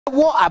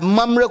wo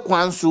amamre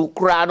kwanso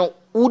kura no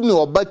woni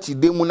obati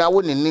demu na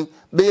woni ni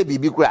be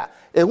bibi kura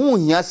ehu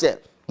hia se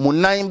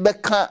munan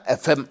beka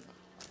fm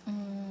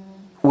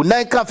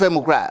unan ka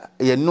fm kura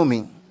ye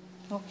numi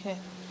okay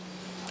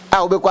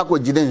a obekwa ko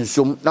gide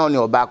nsom na oni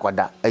oba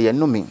akoda ye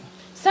numi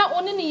sa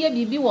oni ni ye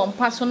bibi wo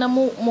mpa so na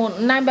mo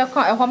nan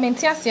beka eho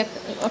menti ase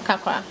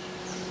kakra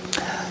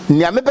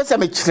ni ame pesa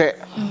me kire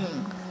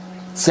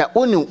sa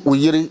oni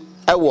uyiri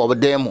ewo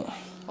obdemu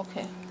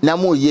okay na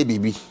mo ye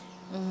bibi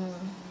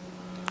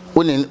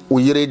oni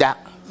uyiri da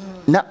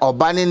na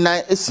obani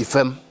nan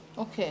esifam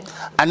okay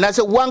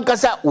anase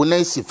wankasa wona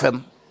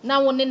esifam na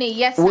woni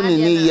ni yes woni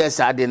ni yes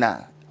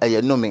adena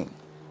eye numi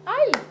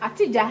ai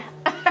atija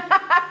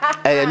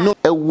no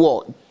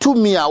ewo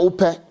tumi a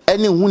upe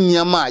eni hu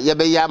niam a ye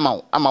be ya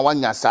ama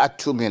wanya sa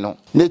tumi no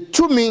ne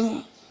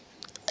tumi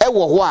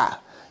ewo ho a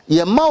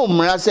ye ma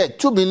umra se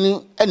tumi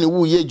ni eni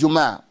wu ye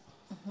djuma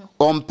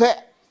ompe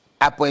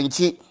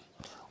apwanchi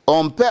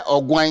ompe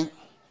ogwan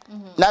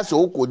na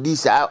so okodi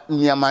sa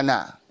niam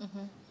na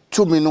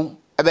tumi no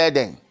ebe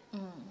den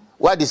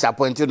what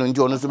disappointed no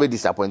njo no so be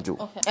disappointed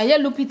okay eye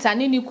Lupita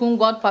ni kun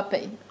God papa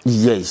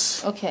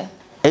yes okay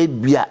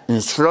ebia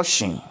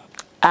instruction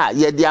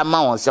ye di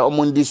ama won se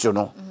omo ndi so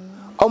no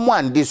omo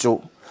andi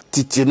so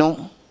titi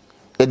no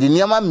e di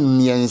niama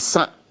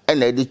miensa e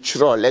na di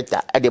chiro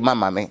letter e di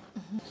mama me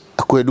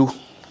akwadu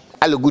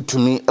alegu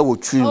tumi e wo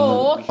twi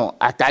mu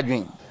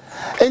atadwen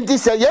enti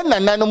se ye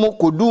nananu mo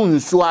kodu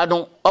nso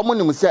ado omo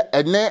nim se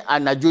ene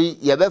anajo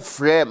ye be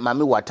frɛ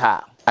mame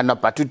wata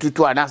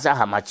anapatututu anasa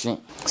hamachi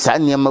sa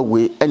niama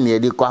we ene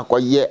di kwa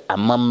akoye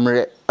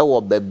amamre e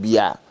wo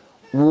babia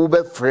wo be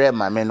frɛ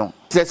mame no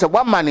there's a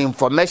one man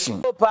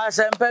information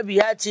Pasempa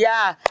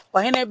bihatia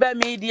Oheneba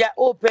Media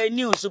open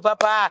news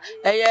papa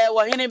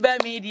Oheneba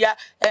Media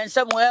and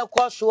somewhere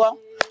koso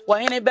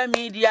Oheneba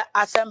Media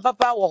asem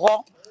papa wo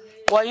ho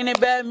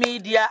Oheneba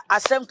Media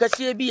asem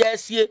kase bi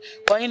asie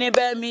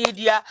Oheneba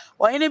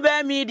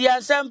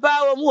Media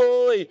sempa wo mu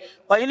oi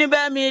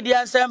Oheneba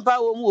Media sempa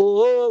wo mu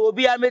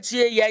obi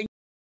ametie yen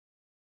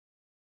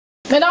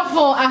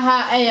Medafo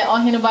aha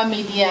Oheneba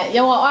Media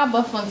ye wa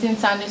abafontin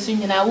tane so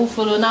nyina wo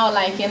follow now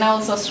like now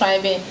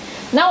subscribing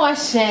now wa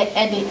share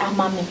edi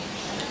amame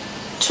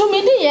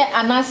tumi di ye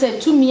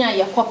anase tumi a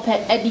ye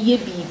kope edi ye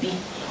bibi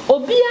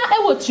obia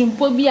ewo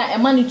trimpo bi a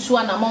ema ne tu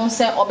anamon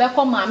se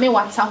obekọ maame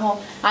wata ho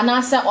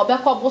anase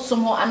obekọ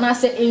bosom ho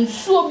anase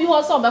ensuo bi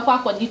ho se obekọ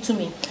akodi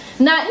tumi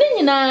na ni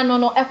nyina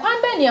no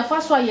ekwan be ne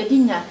efa so ayedi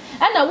nya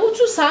na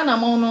wutu sa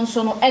anamon no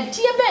nso no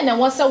edie be ne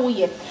wo se wo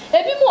ye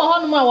ebi mu ho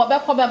no ma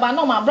obekọ beba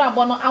no ma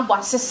brabo no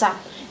agwasesa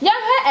ya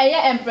he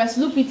eye Empress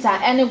Lupita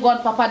any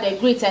God Papa the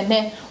Great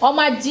ene o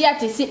ma dia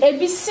tesi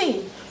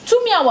ebisi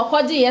tumi a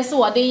wakoje yes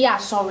wo de ya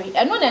sorry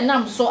eno ne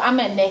nam so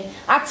amene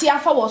ati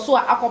afa wo so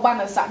akoba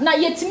na sa na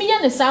yetimi ye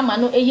ne sa ma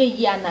no eye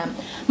yi anam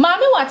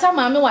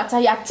maame wata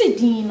ya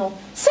tidin no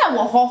se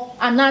wo ho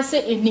anase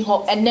eni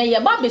ho ene ye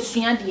ba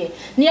besua de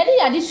ne ye de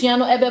ya de sua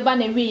no ebeba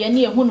na wi ye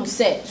ne ehunu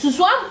se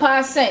susu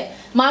ampa se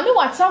maame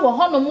wata wo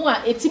ho no mu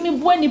a etimi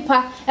bua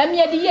nipa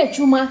eme de ye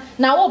adwuma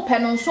na wo pe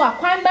no so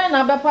akwan ban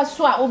na bepa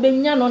so a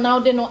obenya no na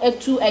wo de no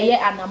etu eye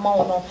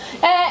anamon no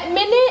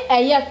mene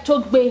eye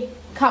Togbe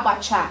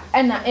kabacha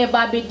ena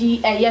eba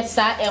bedi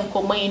eyesa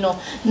enkomai no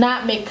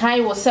na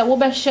mekai wo se wo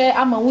be hye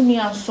ama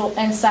wunua so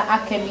ensa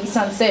akabi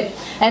sanse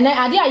ene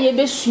ade aye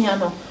besua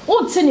no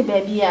wonte ni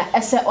ba bia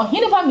ese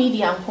Oheneba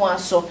Media nko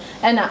aso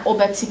ena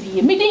obeti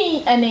bie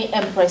midin ene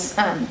Empress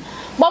Ann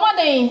mama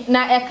den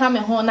na eka me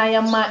ho na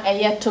yema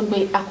eye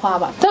Togbe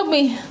akwaba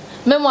Togbe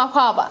memo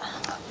akwaba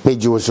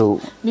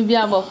Bejoso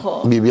bibia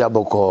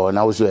boko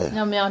na wo e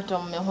na me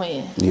atom me ho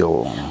ye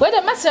yo we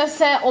de mesre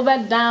se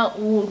obeda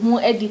hu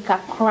edika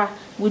kra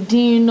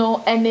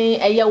wudino ene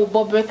eye wo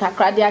bobre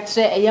kakra de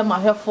akire eye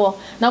mahwefo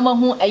na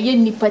mahu eye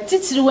nipa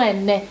titiri wa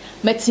enne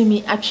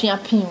matimi atwea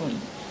pinwi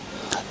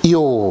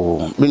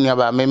yo binia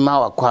ba me ma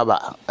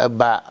wakwaba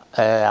eba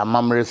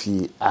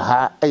amamrefi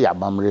aha eye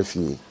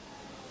amamrefi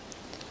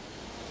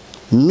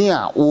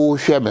mia wo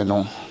hwe me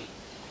no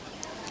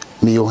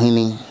mi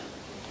yohini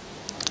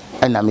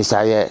ena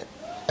misaye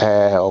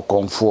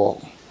okonfo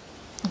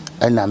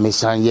ena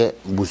misaye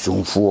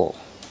busumfo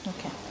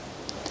okay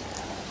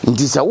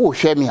ndisa wo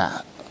hwe me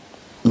a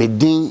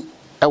medin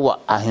ewa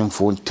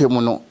ahemfo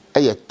ntemu no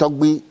eye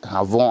Togbe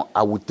Havon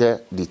Awute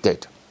the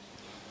third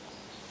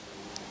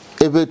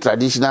every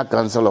traditional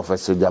council of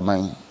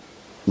Sojaman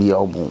me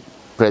obu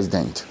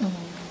president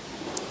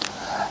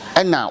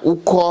ena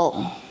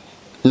ukọ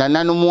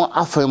nananumu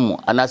afemu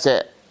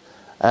anase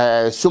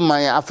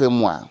suman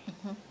afemu a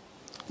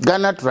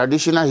Ghana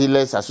Traditional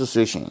Healers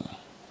Association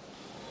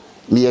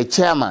me a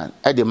chairman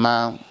at the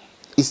man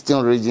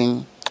Eastern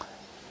Region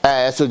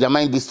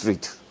Sojaman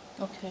district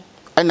okay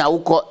and I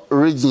will call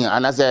region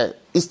and as a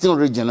Eastern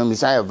Region I'm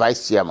a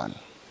vice chairman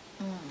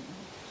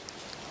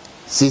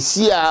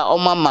Cecilia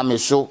Oma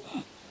Mameso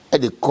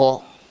at the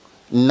core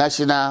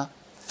national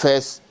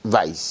first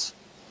vice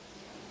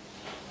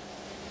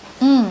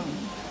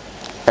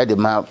at the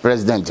man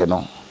president you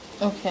know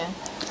okay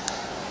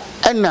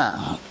and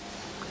now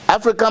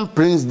African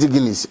Prince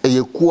Dignity a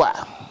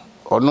yekua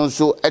ono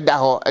so eda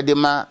ho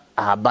edema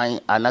ahaban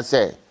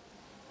anase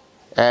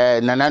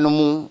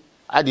nananom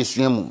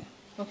adesuamu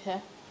okay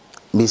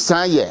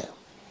misan ye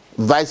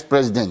vice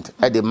president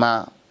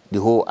edema the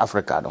whole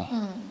Africa no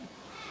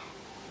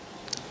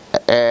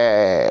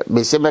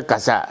meseme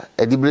kasa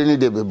edibre ni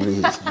de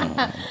bebre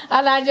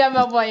alaja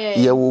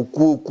maboye ye wo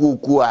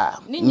ku a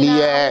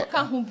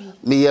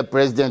mi ye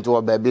president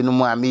wo baabi no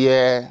mu a mi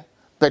ye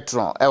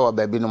patron e wo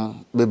baabi no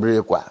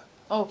bebre kwa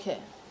okay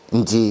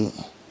nti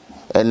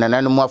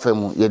nana no mu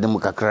afemu ye dem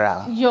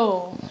kakra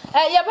yo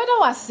ya beda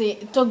wase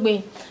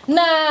Togbe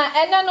na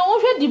ena no wo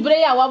hwe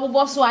dibre ya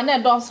wabobo so ana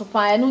do so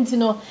pa enu nti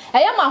no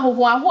eya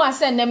mahoho aho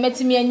ase na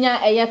metimi anya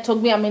eya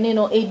Togbe amene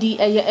no edi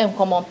eya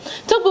enkomo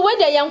Togbe we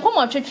de ya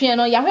enkomo twetwe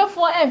no ya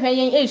hwefo ehwe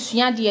yen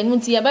esua de enu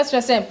nti ye be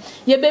stress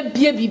ye be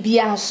bie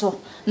bibia so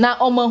na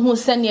omahu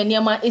se ne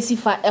niam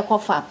esifa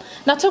ekofa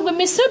na Togbe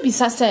misre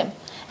bisa se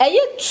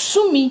eye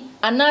tumi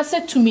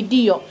anase tumi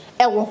diyo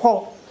ewo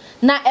ho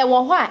na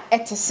ewo ho a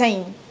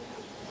etesen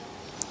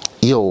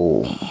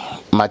yo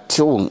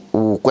Matthew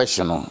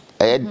question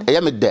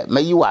me de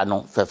mayiwa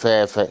no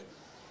fefefe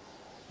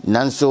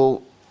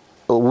nanso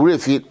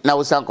wurefi na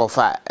wosan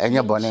kofa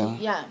enye bone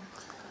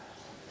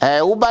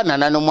wo ba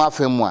nana no mu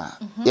afemu a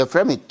ye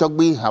frɛ me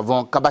Togbe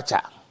havon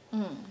kabacha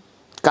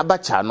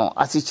kabacha no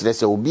asi kire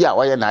se obi a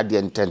waye na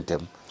ade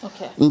ntentem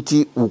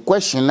nti wo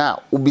question na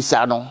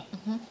ubisa no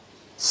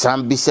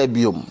sam bisa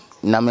biom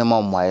na me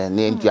mamoye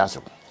na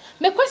ntuaso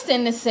me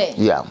question ne say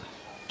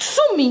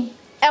tumi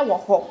ewo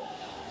ho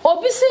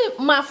obi si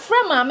ma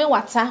frɛ maame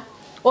wata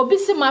obi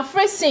si ma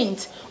frɛ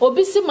saint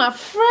obi si ma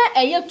frɛ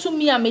eye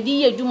tumi a me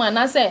di ye adwuma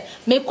na say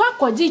me kwa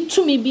kwaji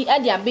tumi bi e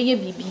de abeye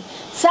bibi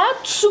sa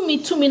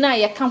tumi na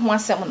ye ka ho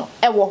asɛm no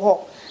ewo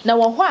ho na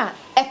wo ho a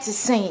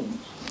etesen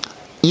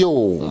yo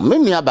me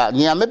nua ba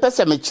nia me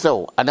pese me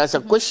kyerɛw anasa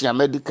question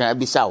me di kan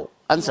bisa wo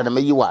ansa na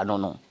me yi wa no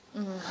no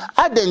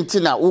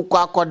adentina wo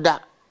kwa akoda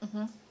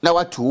na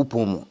watu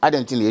upom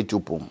adentina ye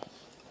tupom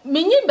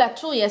menyi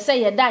beto ye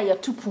say ye da ye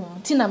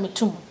tupum tina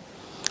metum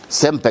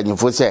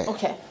sempanyfo se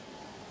okay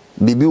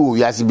bibi wo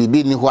yasi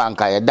bibi ni ho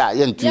anka ye da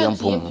ye ntu ye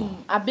mpom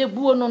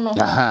abebuo no no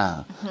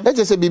aha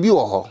eje se bibi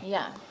wo ho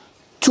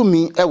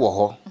tumi e wo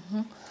ho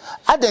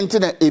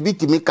adentina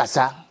ebitimi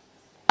kasa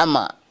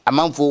ama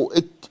amanfo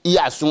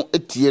yaso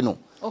etie no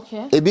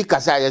okay ebi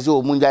kasa ye se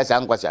o munja sa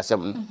nkwasi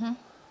asem no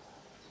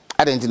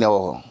adentina wo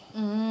ho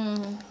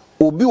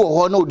obi wo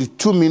ho na odi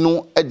tumi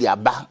no e de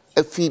aba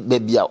afi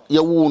babia ye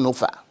wo no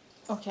fa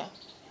okay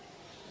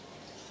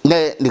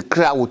ne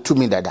kra wo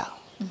tumi dada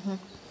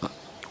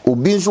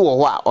obi nso wo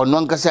ho a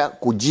ono nkasa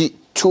koji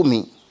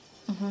tumi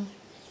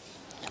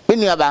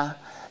benuaba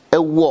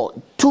ewo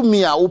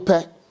tumi a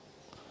wope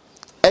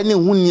eni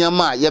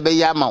huniama ye be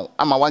ya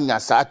ama wanya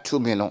sa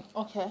tumi no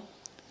okay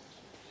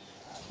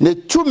ne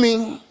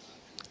tumi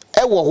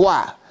ewo ho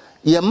a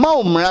ye ma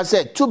umra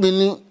se tumi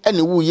ni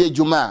eni wu ye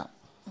djuma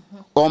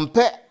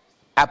ompe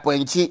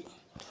apwanchi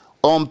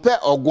ompe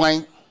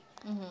ogwan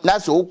na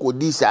so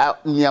ukodi sa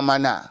niama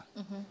na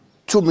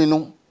tumi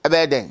no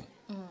ebe den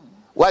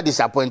wa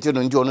disappointed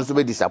no nti ono so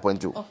be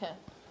disappointed okay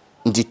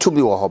nti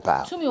tumi wo ho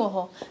pa tumi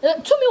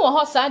wo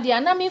ho sa dia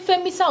na me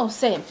femi sa o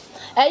se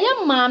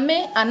eye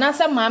maame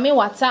anasa maame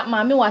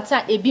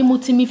wata ebi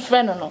mutimi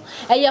frɛ no no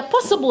eye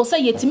possible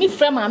say yetimi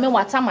frɛ maame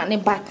wata ma ne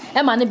ba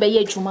e ma ne be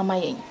ye adwuma ma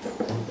yen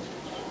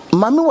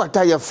maame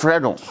wata ye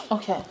frɛ no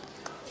okay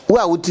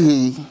wa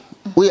wuti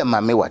wo ye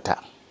maame wata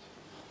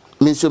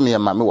me nso me ye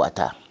maame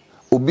wata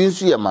obi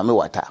nso ye maame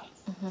wata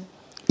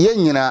ye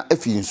nyina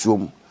afi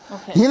nsuom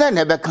hina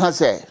na be kan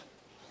se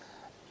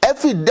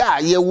afi da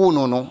ye wu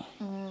no no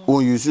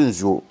o yusu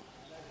nsuo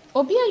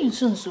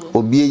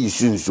obi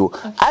ayusu nsuo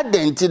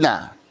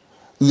adentina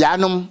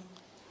yanom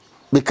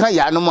be kan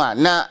yanom a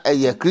na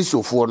ye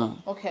kristofo no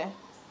okay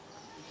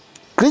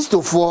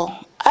kristofo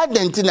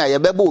adentina ye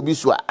beba obi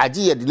so a age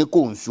ye de ne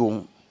ko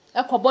nsuo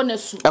ekobo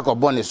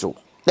ne so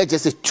na je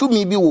se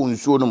tumi bi wo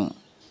nsuo no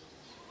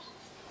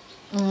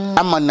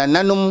ama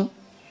nananum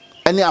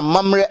ene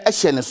amamre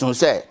ehye ne so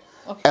se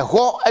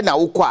eho na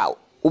wokọ a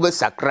wo be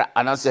sakra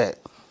anase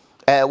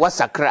wa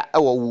sakra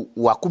ewo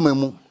wakoma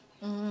mu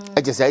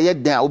eje se ye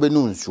den a wo be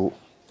nu nsuo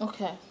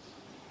okay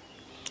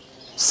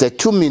se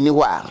tumi ni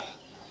ho a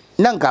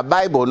na nka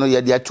bible no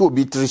ye de atu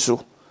obi tri so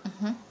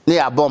na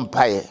ya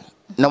bompaye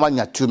na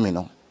wanya tumi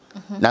no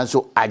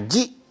nanso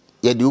agi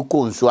ye de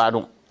uko nsuo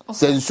ado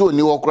se nsuo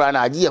ni wo kra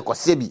na agi ye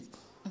kosebi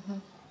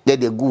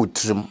de good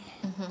trim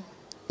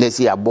na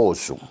si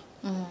aboso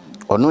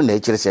ono na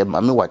ekire se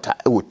mame wata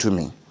ewo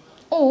tumi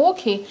oh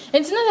okay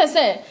entina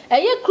say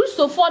eye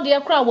Christopher de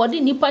kra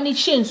wodi nipa ni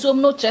hye nsuom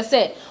no kire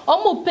se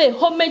omo pay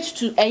homage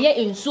to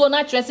eye nsuo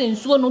na kire se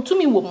nsuo no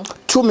tumi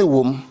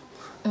wom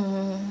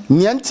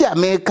nianti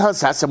America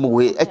sasem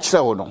we ekire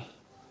wo no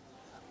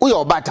wo ye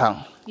obatan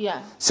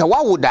se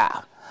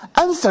wawoda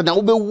ansa na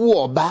wo be wu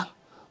oba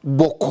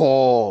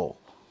boko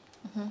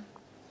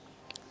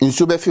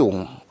nsuo be fi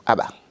wo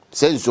aba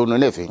se nsuo no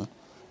na fi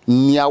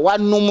nia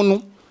wanom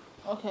no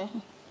okay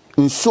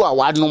nsuo a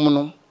wanom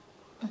no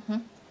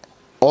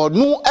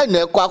onu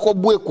ene kwa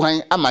akobu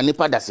ekwan ama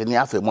nipa dase ni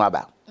afemu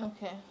aba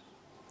okay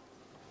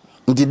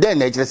nti den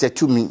na ekire se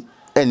tumi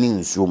eni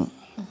nsuom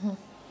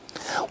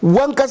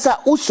wankasa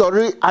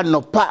usori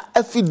anopa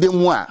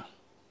afidemu a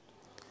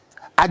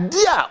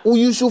ade a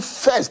uyusu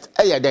first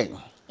eyeden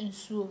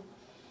nsuo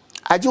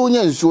aje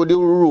onye nsuo de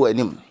ruru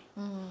anim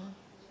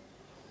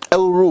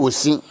ewuru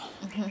osi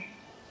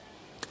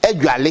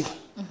edwale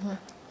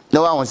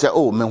na wa won se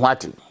oh me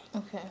hwate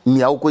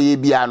mi akoye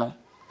bia no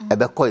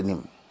ebekọ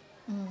anim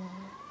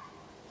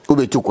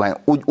obetu kwan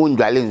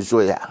ondwale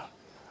nsuo ya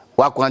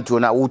wakwantu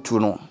na wutu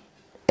no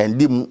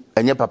endim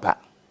enye papa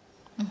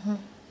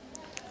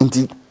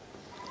nti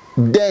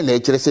den na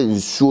ekire se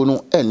nsuo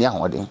no eni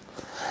ahoden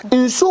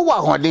nsuo wa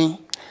ahoden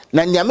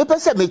na nyame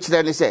pese me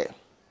kire ne se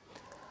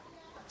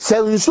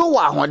nsuo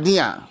wa ahoden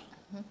a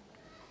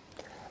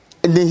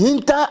ne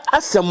hinta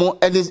asemo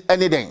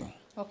eni den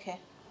okay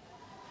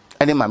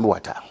eni mami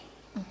wata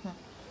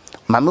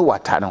mami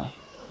wata no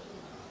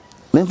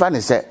memfa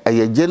ne se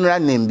eye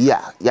general name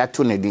bia ya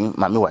to ne din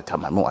mami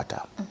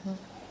wata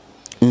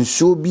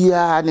nsuo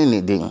bia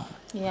ne din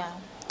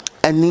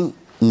eni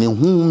ne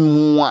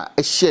humu a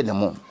ehye ne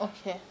mo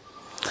okay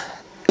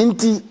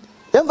nti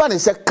memfa ne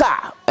se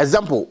car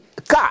example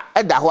car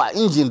eda ho a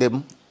engine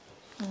dem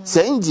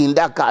se engine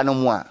da car no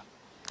mu a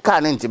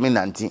car ne ntimi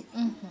nanti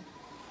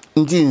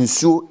nti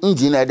nsuo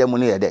engine eda mu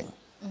ne yeden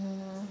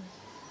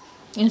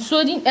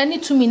nsuo di any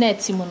 2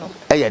 minutes mu no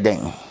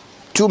eyeden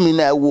 2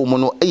 minutes wo mu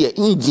no eye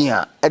engine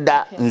a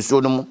eda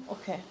nsuo no mu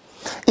okay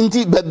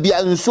nti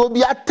babia nsuo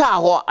bi ata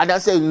ho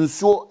adase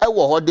nsuo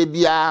ewo ho de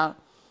bia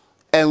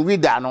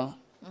enwida no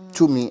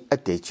tumi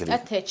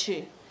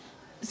atechire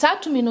sa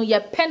tumi no ye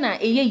pena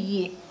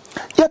eyeyie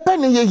ye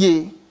pena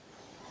eyeyie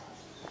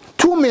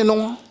tumi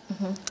no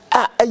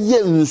a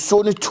eye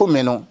nsuo no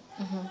tumi no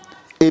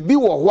ebi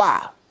wo ho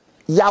a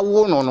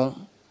yawo no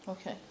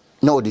okay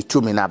na odi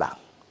tumi na ba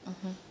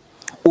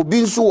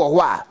obi nso wo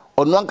ho a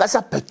ono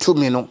ankasa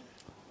petumi no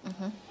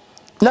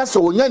na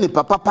so onya ni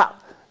papa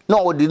na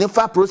odi ni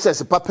fa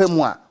process papa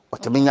mu a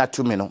otemenya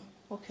tumi no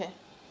okay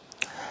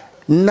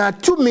na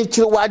tumi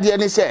chiwade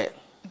ni se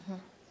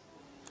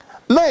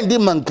mendi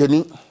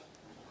mankani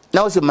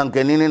na wose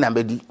mankani ni na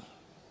bedi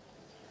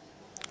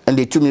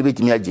ende tumi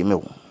betimi ageme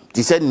wo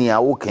ti se nia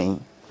wo kan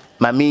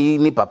mami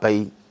ni papa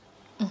yi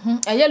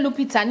eye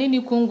lupita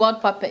ni kun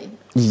god papa yi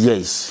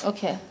yes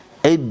okay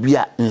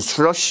ebia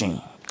instruction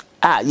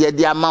ye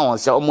de ama won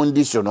se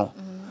omundi so no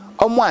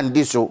omu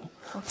andi so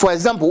for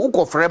example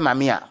ukofre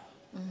mami a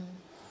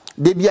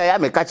de bia ya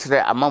me ka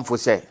kire amanfo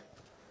se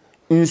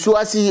nsu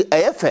asi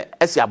eyefe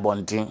esi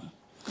abonten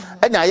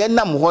ena ye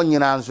nam ho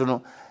nyina nso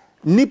no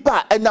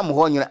nipa enam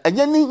ho nyina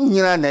enye ni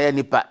nyina na ye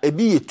nipa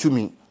ebi ye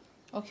tumi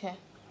okay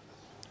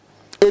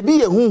ebi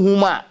ye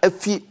huhuma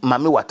afi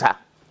mami wata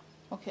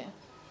okay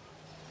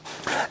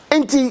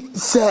enti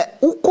se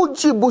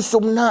ukoji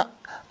bosom na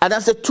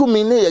adase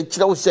tumi ne ye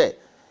kire wo se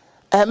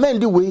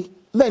mendi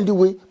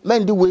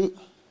we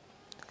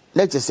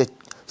na se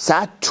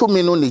sa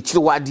tumi no ne kire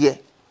wade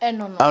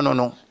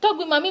no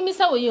Togbe mami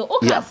misa we yo o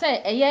ka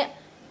se eye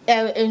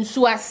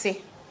nsu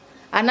ase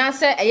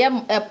anase eye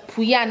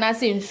puya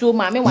anase nsu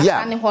mami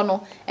wata ne ho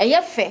no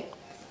eye fe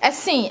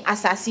esen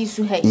asase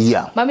su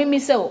ha mami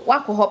misa o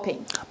wako hopen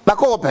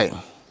bako hopen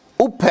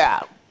upe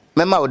a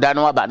mema oda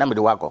no aba na me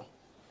de wako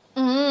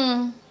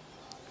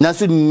na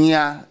so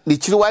nia de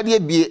kire wade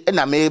bie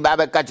na me ba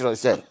be ka kire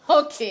se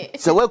okay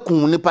se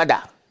wakun ni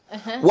pada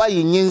wa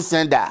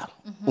yinsen da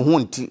ho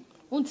nti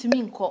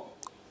untimi nko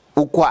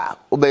ukwa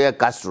obeye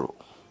kastro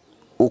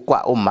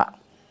ukwa oma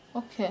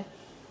okay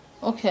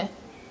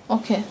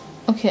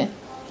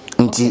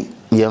nti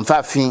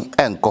yemfa fin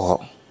enko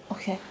ho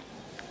okay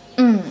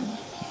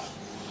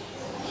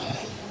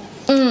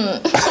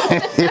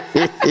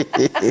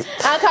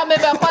aka me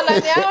be kwala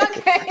ni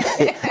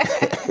okay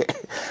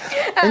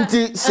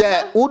nti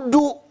se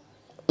udu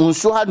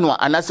nso ha no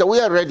anase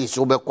we ready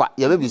so be kwa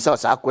ye be bisa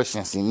sa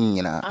questions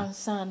nyina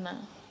ansana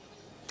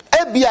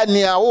ebia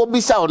ni a wo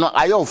bisa no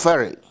ayo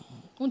ferry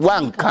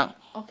wanka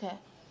okay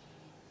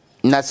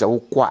na se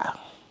ukwa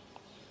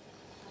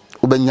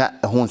ubenya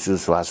ehun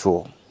susu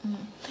aso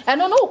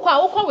eno no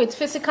ukwa with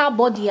physical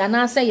body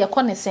anase ye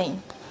konesen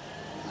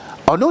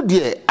ono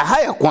de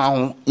aha ye kwa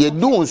ho ye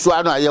du nsu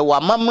ano ye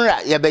wa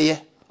mamra ye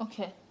beye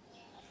okay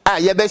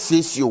ye be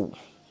siesio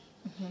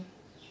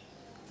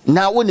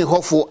na woni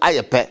hofo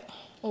ayepe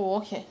oh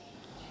okay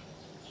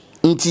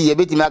nti ye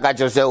betimi aka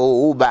kire se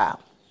o ba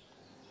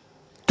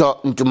to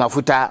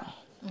ntumafuta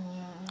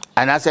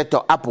anase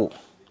to apple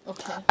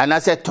okay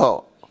anase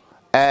to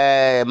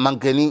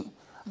mankani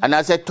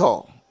anase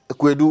to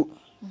kwedu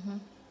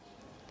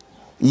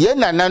ye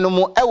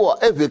nananumu ewo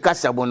efe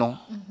kasabo no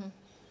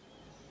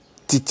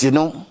titi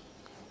no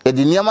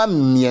edi niama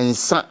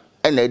miensa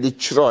ena edi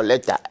chiro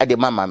letter edi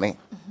mama me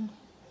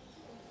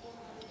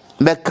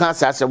be kan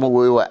sa asemo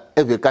we wa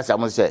efe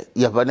kasamo se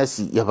yabana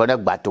si yabana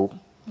gbato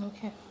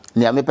okay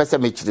ni ame pese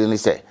me chire ni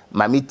se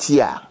mami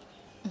tia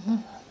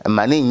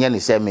mani nya ni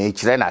se me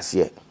chire na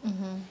se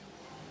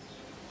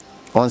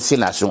on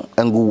sinaso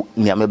engu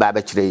ni ame ba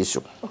be chire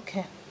yiso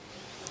okay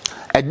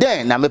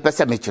eden na me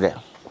pese me chire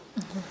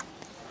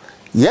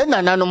ye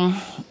nananom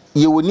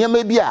ye wonia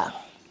ma bi a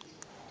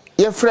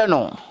ye frɛ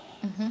no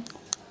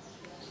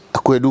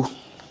akwadu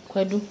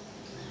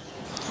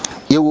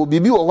ye wo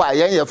bibi wo hɔ a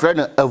ye frɛ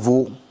no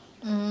avo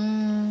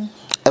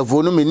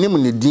avo no menim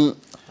ne din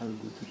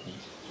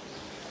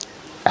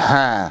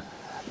aha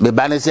be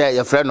ba ne sɛ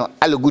ye frɛ no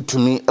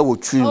alugutumi e wo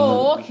twi mu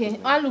oh okay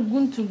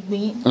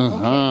alugutumi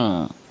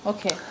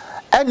okay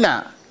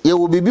ɛna ye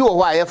wo bibi wo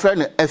hɔ a ye frɛ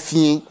no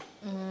afie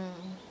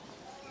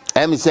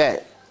em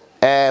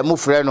sɛ mo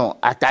frɛ no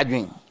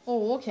atadwen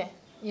oh okay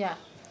yeah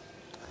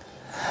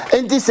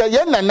enti sɛ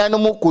ye nana no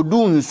mo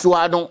kodu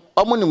nsua no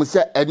omo nim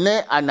sɛ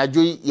ene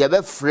anadwo ye be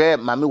frɛ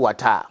mame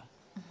wata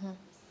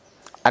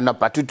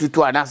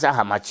anapatututu anasa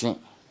hamachi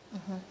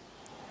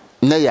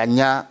na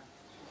yanya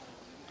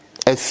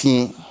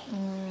afie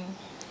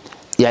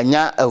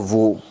yanya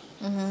avo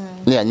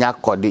na yanya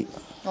kode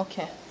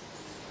okay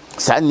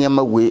sa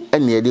niema we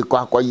ene edi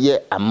kwa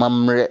akoye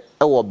amamre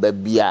e wo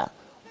babia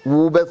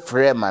wo be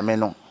frɛ mame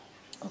no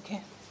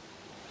okay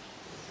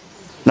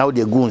now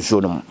they go and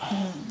show them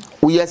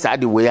we yes are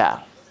the way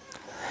are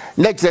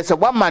next there's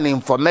one man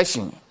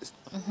information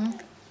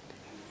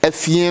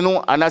afie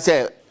no ana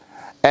say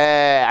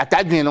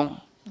atadwen no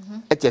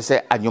e che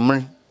say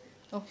anwumre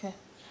okay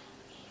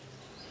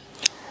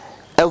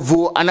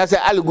evo ana say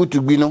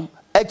aligutu bi no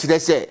e che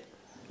say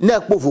na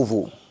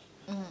ekpofofo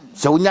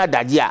se unya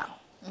dade a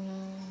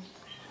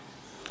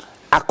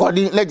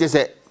according na je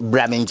say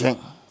bramenchen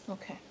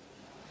okay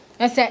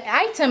I say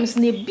items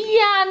ne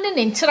bia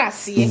ne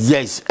nchirase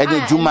yes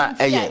ene juma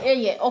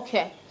eye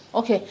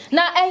okay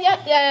na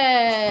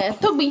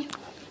Togbe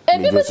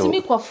ebi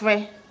betimi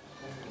kofre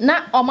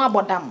na oma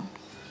bodam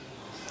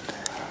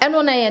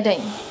eno na ye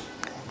den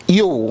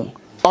yo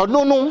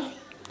ono no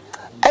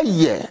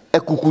eye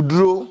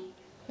ekukuduro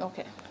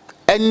okay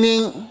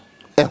eni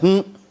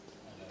ehun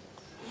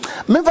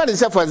me fa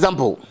say for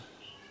example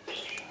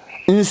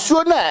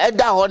nsuo na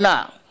eda ho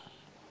na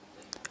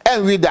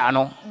enwi da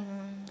no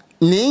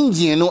ni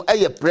engine no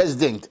eye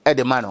president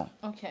edemano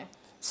okay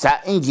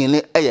sa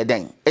engine eye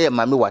den eye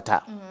mame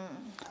wata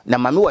na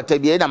mame wata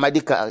bia na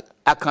madika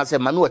aka se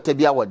mame wata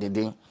bia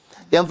wodeden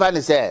yemfa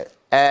ne se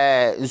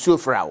nsuo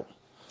frawo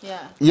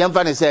yeah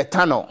yemfa ne se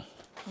tano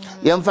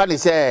yemfa ne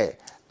se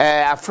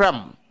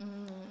afram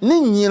ni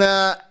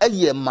nyina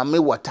eye mame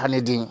wata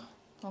ne din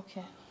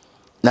okay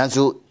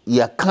nanso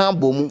ya kan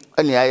bomu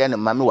ene aya ne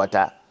mame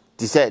wata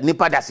ti se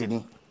nipa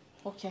daseni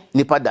okay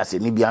nipa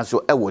daseni bia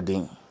so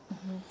ewodin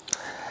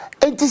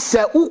enti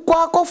se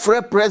ukwa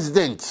akofre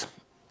president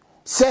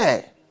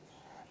se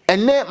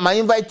ene ma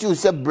invite you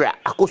se bra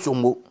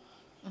akosombo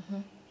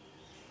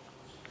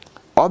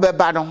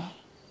obeba no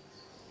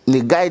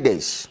ni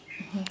guidance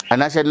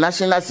and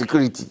national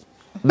security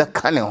be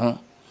kan ho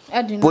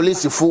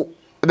police fo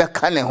be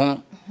kan ho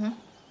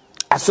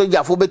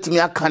asoja fo betimi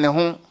aka ne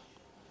ho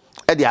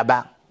e de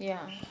aba yeah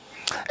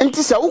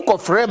enti se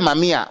ukofre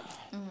mame a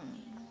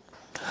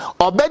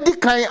obedi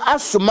kan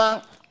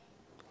asoma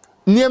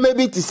niema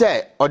bi ti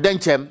se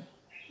odenchem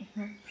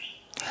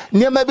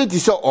niema bi ti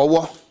se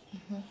owo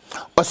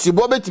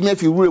osibo betimi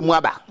afi wure mu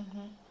aba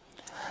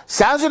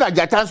sanso da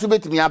jatan so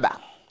betimi aba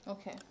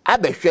okay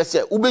abehwe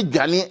se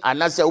ubedwane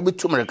anase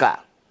ubetumreka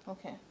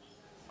okay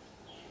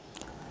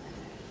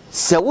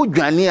se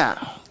wodwane a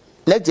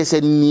na je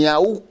se nia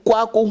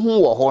ukwa ko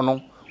hu wo ho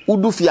no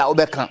udufia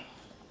obeka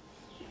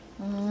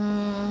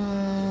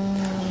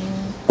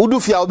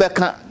udufia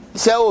obeka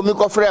se o mi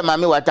ko frɛ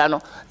mame wata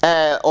no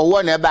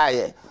owo na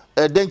baaye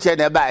denche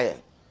na baaye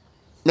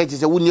na je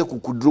se wunye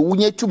kukuduro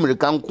wunye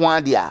tumreka nko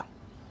ade a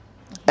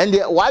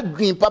ende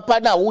wadwin papa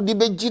na wudi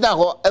begina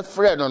ho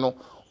efrɛ no no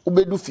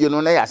ubedufie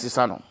no na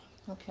yasesa no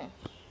okay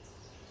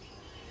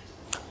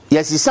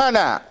yasesa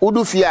na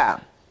udufie a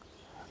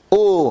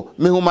oh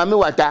mehu mame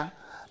wata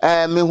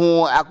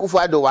mehu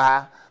akufo-addo wa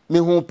ha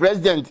mehu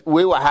president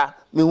we wa ha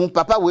mehu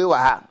papa we wa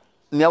ha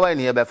ne wa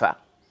ne befa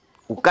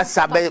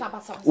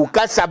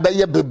ukasa be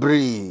ye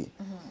bebre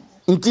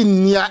nti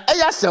nia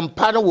eya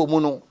sempa no wo mu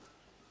no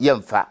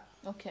yemfa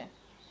okay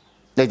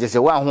na je se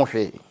wa ho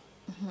hwe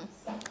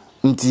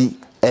nti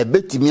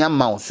ebetimi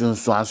ama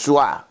osunsuanso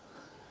a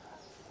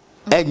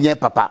enye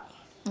papa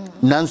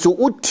nanso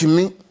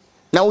utimi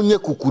na unye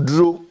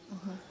kukuduro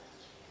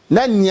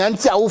na nia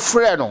nti a wo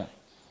frɛ no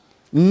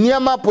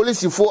niama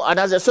police fo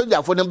anase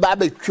soja fo ne ba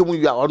be twem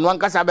yu a ono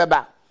ankasa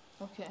beba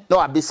okay na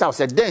wa be south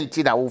se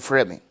denti na wo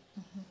frɛ me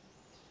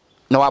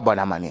na wa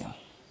bona mane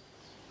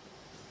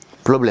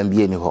problem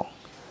bi eni ho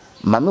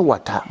mame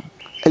wata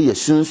eye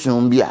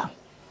sunsun bia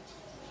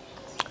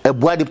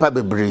ebuade pa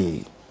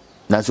bebre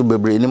nanso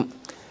bebre nim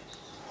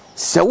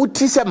se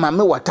wuti se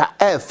mame wata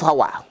fa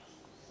wa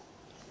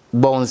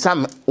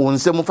bonsam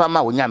onsem fa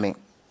ma wonyame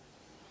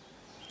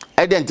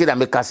edenti na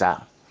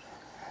mekasa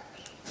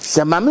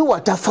se mame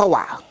wata fa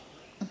wa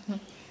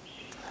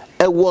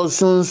wo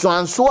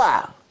sunsuanso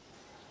a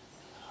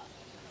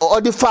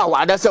odi fa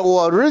wa da se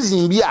wo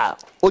reason bia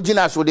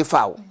ogina so de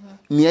fa wo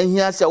ne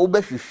ahia se wo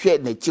behwehwe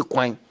na chi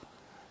kwan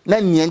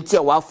na ne nti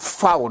a wa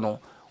fa wo no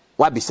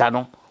wa bisa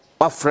no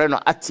wa frɛ no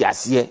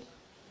atiase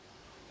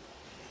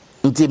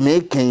nti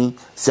making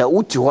se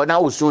uti ho na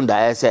usun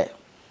da ese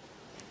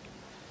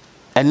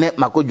ene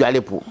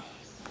makodwale po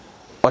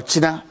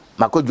ochina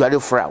makodwale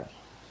fraw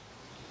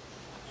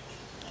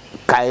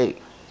kai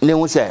ne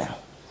hu se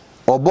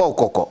obo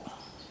okoko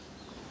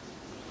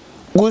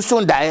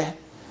usun da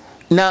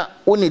na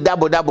uni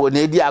dabo na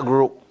edi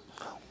agro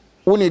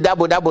uni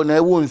dabo na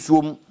ewo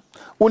nsuom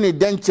uni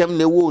denchem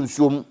na ewo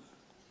nsuom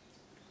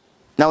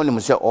na uni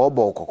mse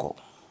obo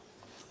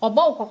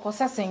okoko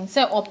sasen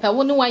se ope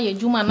woni wa ye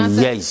juma na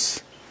se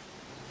yes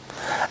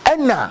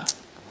ena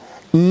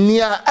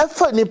nia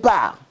afa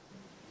nipa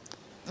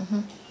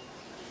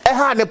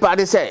ha nipa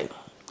de se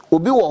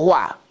obi wo ho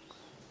a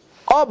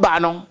oba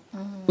no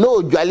na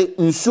odwale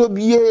nsuo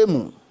biye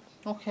mu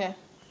okay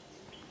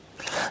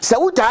se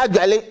wuta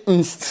adwale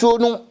nsuo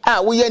no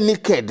a wo ye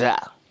naked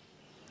a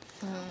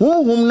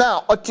huhum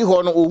na oti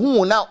ho no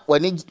ohun na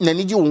wani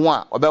naniji wo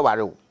a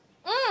obeware wo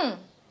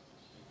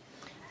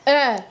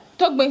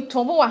Togbe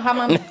tombo wa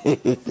hama me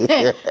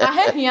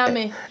ahehia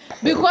me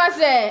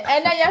because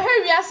ena ye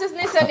hwe ases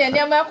ni se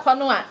ne ma kɔ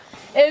no a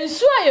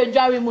ensu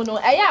ayodware mu no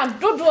eya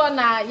dodo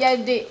na ye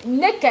de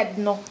naked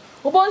no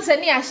ubonse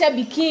ni ahya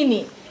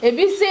bikini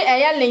ebi se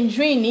eya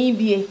lingerie ni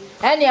bie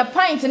ene a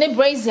pint ni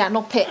brazier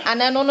no pe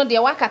anano no de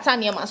wakata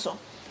ne ma so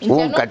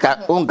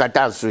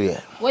unkata so ye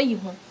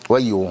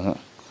wayi ho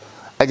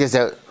aje se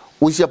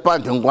wo hye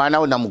pant nkwa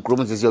na na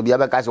mukrom se obi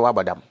abeka se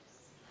wabadam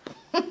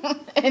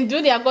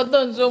do dia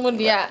godo nzomu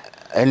dia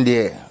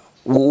ende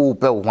wo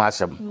pe wo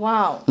asem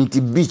wow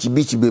nti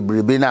beach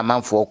bebrebe na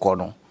manfo kɔ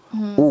no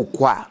wo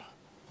kwa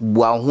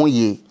bua ho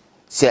ye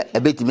se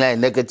ebetimi ay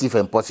negative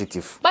and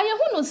positive ba ye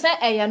hunu se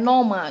eye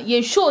normal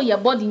ye show your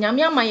body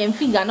nyame ama ye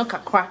figure no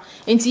kakra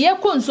nti ye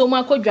kɔ nzomu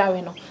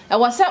akodware no e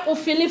wo se o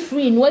feel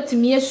free no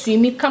watimi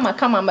asumi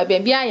kama ma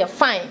bia ye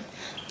fine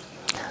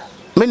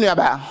menu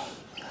aba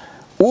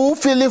wo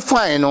feel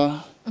fine no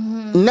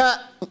na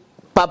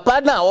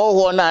papa na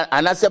owo na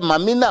anase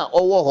mami na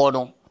owo ho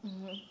no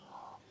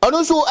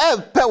onu so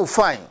pe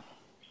fine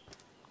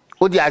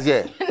odi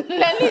azie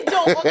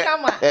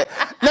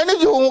nani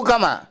jo hu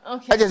kama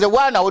aje se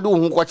wa na wo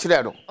hu ko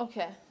kire no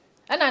okay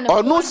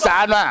onu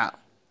sa na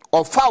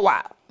ofa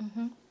wa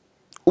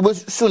ube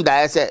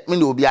sunda ese me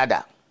na obi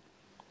ada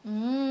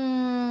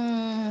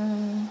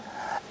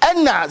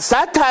ena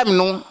sa time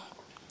no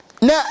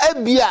na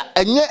abia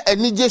enye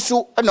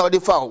anijesu na odi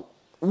fa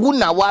wu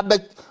na wa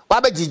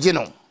be jiji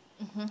no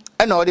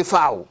ena odi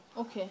fa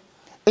okay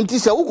nti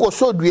se wo ko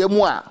so dua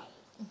mu a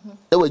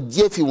e wa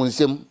jefi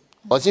wonsem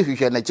o se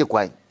hwehwe na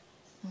chekwan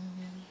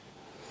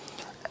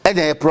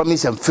ena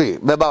promise and free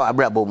beba wa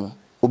brabo mu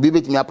obi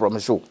betimi a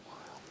promise o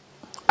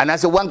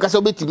anase wankasa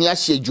obetimi a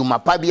hye djuma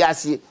pa bi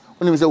ase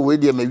onim se we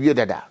de ma wie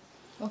dada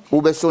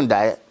wo be so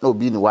ndae na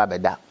obi ni wa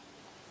beda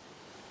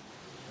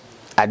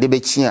ade be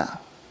chia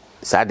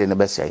sa de ne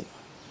be sei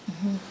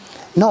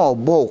na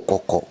obo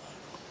kokko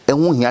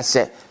ehun hia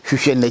se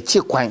hwehwe na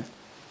chekwan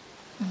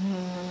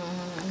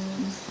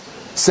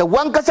se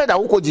wankasa da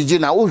wo jiji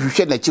na wo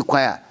hwehwe na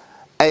chikwan a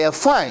eye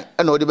fine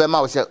na odi be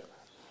ma wo se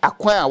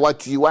akwan a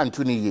watu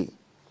wantu ni ye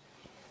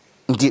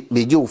ndi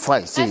beji wo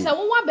fine say se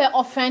wo wa be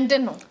offend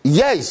no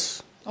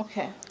yes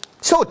okay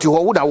so ti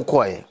ho wo da wo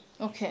koye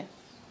okay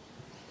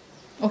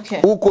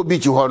wo ko bi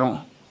ji ho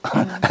no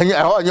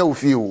anya ho anya wo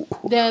fi wo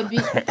there be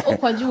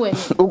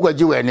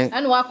ukwaji weni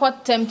and wa ko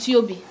tempt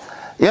obi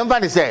yemfa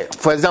ni say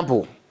for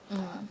example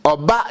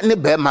oba ni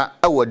be ma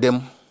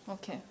awodem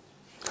okay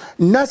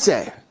na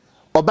say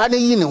oba ne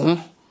yi ne ho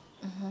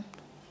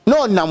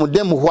no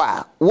namudem ho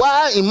a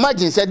wa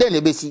imagine say den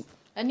ebesi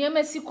eni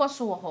amasi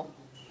koso wo ho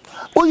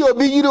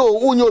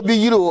uyo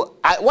obi yiro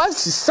wa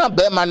sisa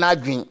be ma na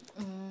adwen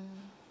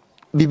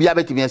bibia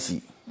betimi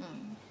asi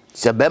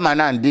se be ma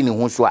na ndi ne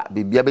ho so a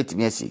bibia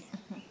betimi asi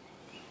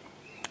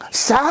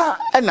sa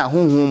na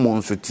honhom mo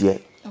nso tie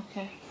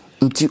okay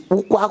nti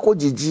ukwa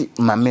akojiji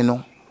mame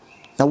no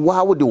na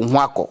wa wo de ho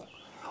akọ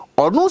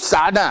onu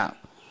sa na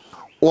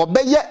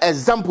obeye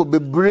example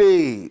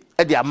bebre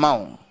e de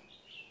amount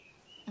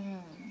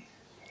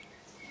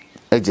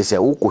eje se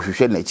wo ko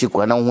hwehwe na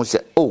chikwa na ho se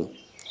oh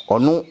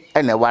onu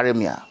ene ware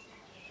me a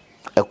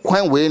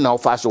ekwan we na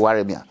ofa so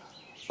ware me a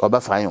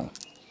obafa yon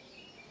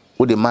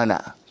wo de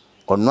mana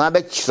onu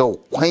abe kiro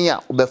kwan a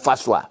obefa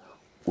so a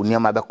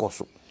oniama be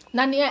koso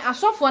na ne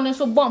asofo ne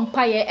so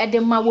bompa ye ede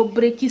ma wo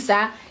breki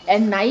sa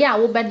enaye a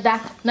wo beda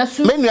na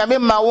su me nua me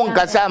ma wo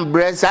nkasa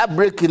mbre sa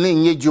break ni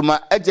nye juma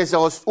eje se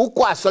wo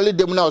ko asole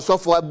dem na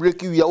osofo a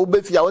break wi a wo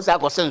be fia wo sa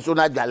akosen so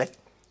na adwale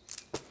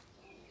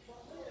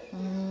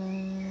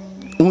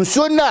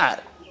unso na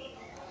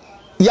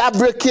ya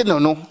break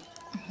no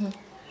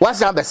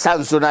wasa be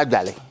sanso na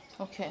adwale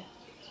okay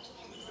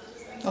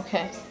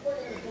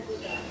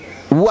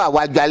wo a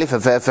wa adwale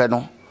fefefe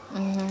no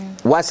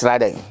wasra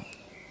den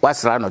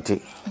wasra no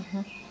ti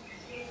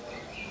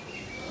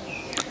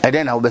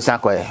eden na obesa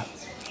koye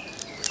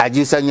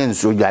aji sanye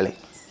nso dwale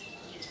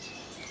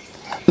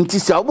nti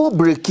se obo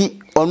breki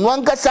onu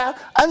ankasa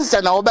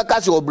ansa na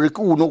obeka se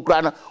obreki wu no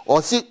kra na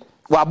o si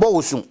wabo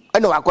wosu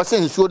ene wakose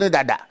nsuo ne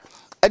dada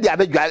ede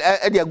abedwale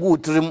ede agu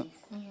utrim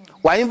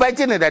wa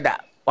invite ne dada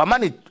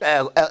wamani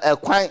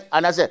kwan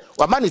anase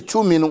wamani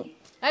 2 minu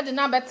edi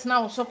na betena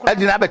wo so kra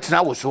edi na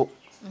betena wo so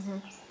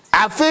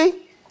afi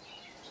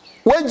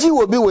waji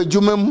obi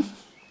wajumam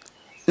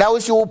na wo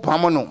si wo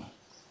pam no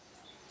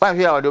wan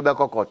hwe a wo de be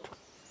kokot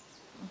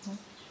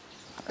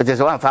ete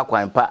se wan fa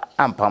kwan pa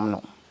ampam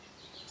no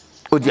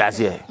odi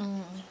ase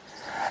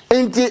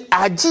enti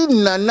aji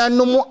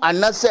nananom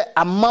anase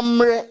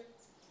amamre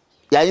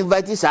ya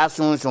invite sa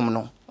sunsun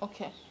no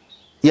okay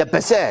ye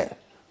pese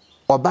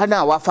oba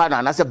na wafa na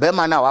anase be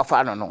ma na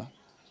wafa no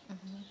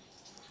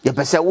ye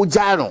pese wo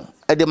ja no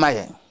e de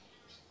maye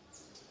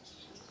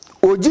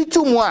oji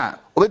tumu a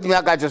obetimi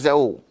aka cho se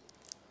o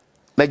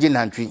meji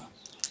nantwi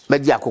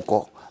meji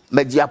akoko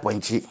meji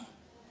aponchi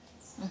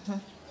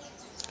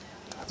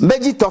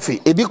meji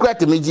toffee ebi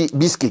kwate meji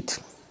biscuit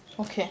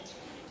okay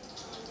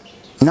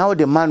now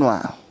the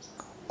manual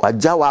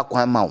waja wa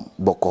kwan ma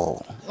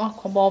boko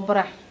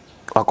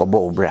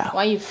wakobo obra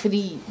why you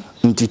free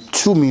nti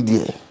 2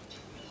 media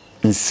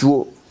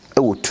nsuo e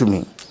wo 2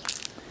 mi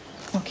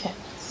okay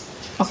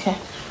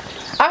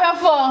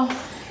afọ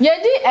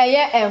yedi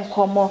eye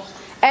enkomo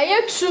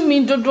eye 2 mi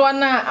dodo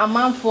na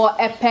amanfo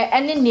epe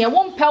ene ne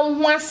wo mpe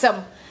ho asem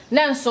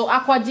nanso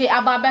akwaje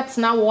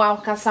ababetena wo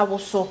akasa wo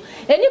so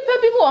enipa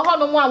bi mu ho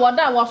no mu a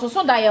woda wo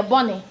so da ye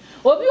bone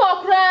obi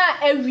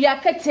okra awia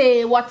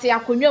kete wote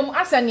akonwam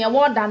asane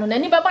woda no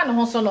nani beba ne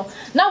ho so no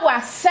na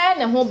wase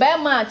ne ho be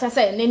ma cha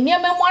se ne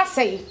niam mu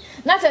asei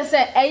na cha se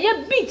eye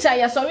beach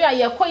ya sori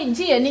ya ko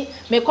nji ani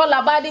me ko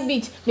labadi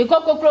beach me ko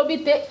kokro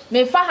bite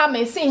me fa ha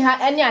me sin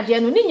ha ene ade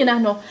no ni nyina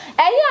no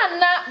eye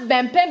na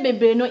bempen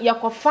bebre no ye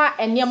ko fa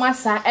eniam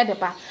asa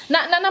edeba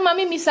na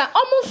mama misa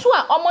omo so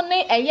a omo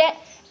ne eye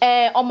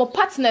omo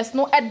partners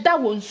no eda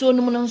wo nsuo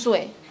no no nso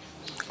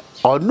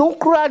onu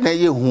kura na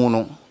ye hu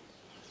no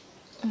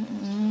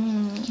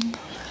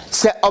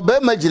se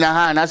obema gina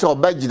ha na se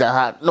oba gina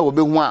ha na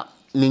obehu a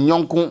ni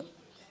nyonko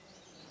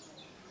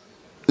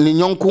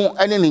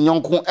ene ni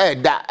nyonko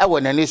eda e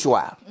wona ni so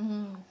a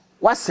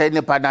wase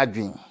ni pa na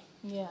adwen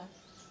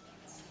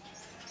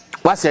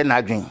wase na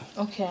adwen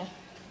okay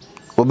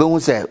obehu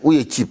se wo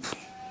ye cheap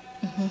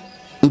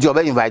nti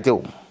oba invite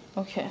o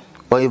okay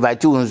o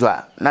invite wo nso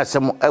a na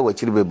sem e wa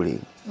chiri bebre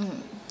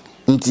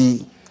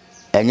nti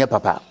enye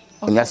papa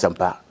onya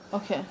sempa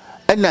okay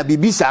ena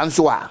bibi sa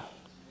nso a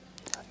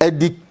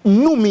edi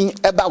numi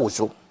eba wo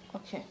so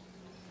okay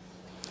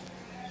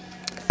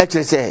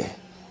ekyese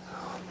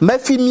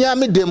mafi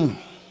miame dem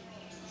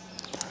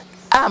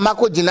a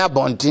mako gina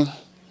bonti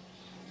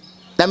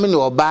na me ne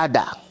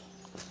obada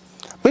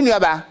me ne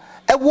aba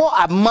ewo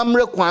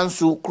amamre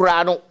kwanso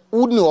kura no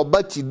wo ne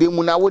obati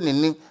dem na wo ne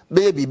ni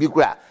be bibi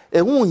kura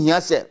ehu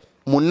hia se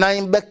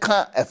munan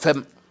beka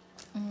fm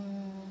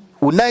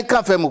unan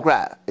ka fm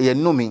kura ye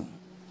numi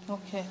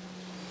okay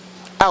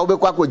a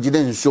obekwa akogide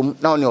nsom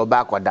na one oba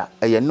akoda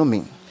eye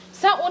numi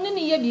sa oni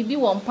ne ye bibi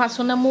wo mpa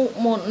so na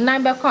mo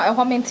nan beka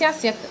ehwo menti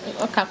ase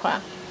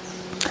kakra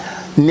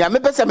ni ame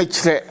pese me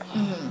kire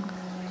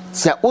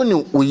sa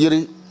oni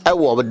uyiri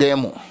ewo obden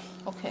mu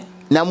okay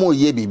na mo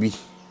ye bibi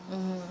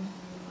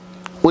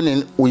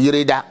oni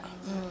uyiri da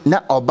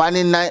na oba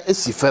ne nan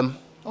esifam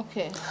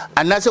okay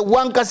anase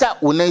wankasa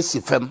wona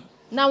esifam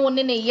na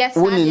woni ne yes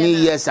woni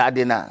ne yes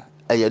ade na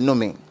eye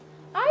numi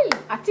ai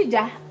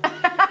atija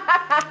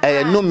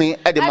numi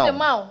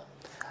edema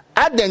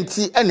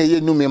adenti ene ye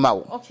numi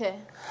mawo okay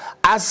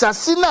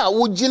asasi na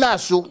wo gina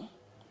so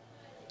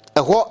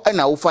eho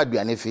ena wo fa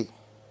duane fi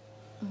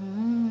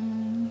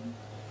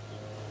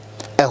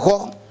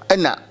eho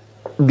ena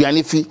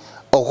duane fi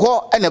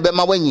oho ena be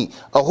ma wanyi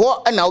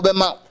oho ena wo be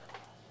ma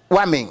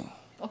wamen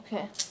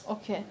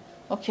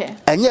okay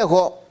enye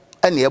ho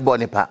ena ebo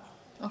nipa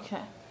okay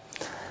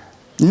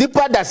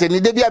nipa da se ni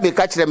de bia be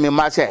ka kire me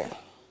ma se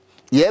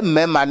ye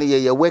mmema ne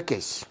ye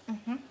workers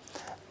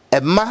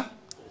emma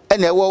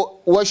ene wo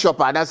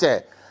workshop ana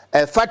se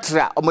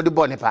fatra omode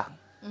bonipa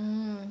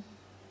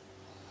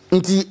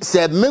nti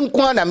se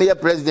menkwa na me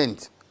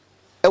president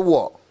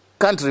ewo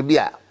country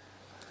bia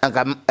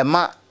anka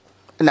emma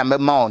na me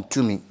ma on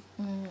to me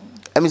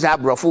emisa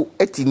abrofo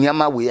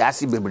etiniama we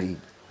ase bebre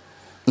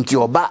nti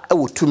oba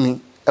ewo to me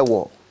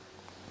ewo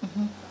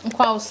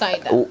kwa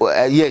outside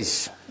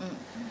yes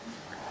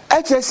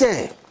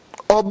se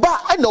oba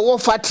ene wo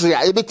factory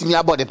a ebetimi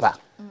abodipa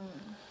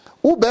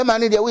wo be ma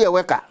ne de wo ye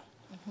weka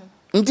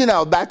nti na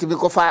oba timi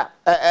ko fa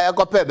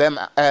ekope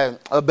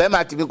be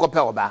ma timi ko pe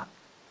oba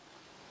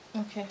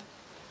okay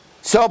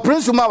so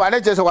prince ma wa na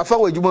che so wa fa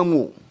wadwuma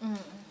mu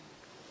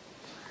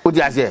o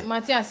di ase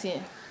mati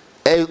ase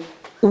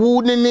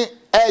wo nini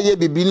ye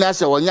bibi na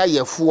se wonya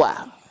yefu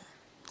a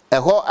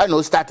eho ana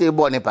o start e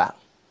bonipa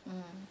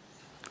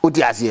o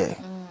di ase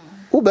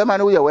wo be ma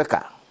ne wo ye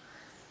weka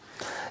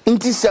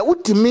nti se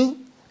utimi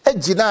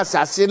ejina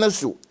asase no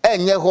so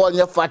enye ho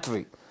nye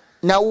factory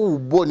na wo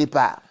bo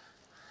nipa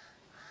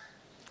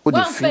o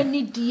di fi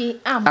ni die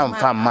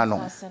amfa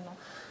no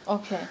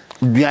okay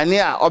duane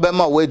a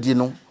obema wadi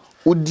no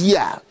odi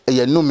a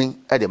ye numi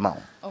e de ma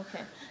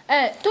okay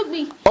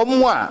Togbe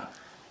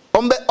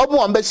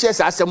ombe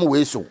share asem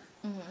we so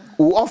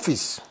wo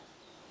office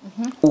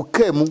wo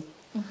kemu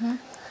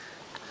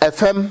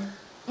FM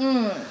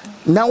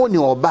na woni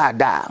oba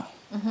da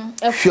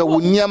hwe wo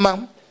niema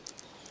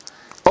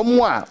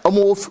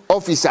omo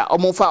officer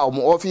omo fa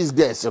omo office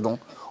desk no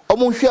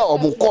omo hwe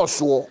omo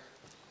course wo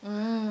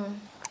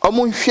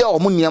omo hwe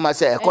omo niema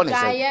se ekone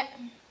se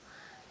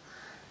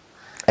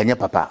enye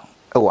papa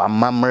e wo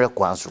amamre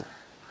kwanso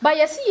ba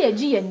yesi ye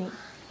gi yani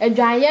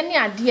adwaye ne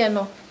ade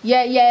no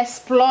ye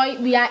exploit,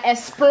 we are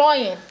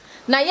exploiting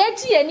na ye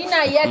gi yani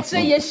na ye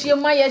tre ye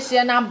hyiema ye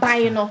hye na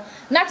ban no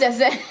na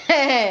tese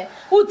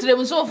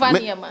utrem so fa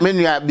niema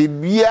menua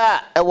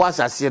bibia e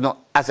wasase no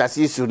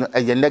asase su no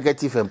e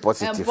negative and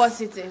positive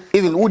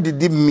even who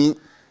did me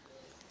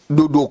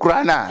do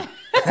kra na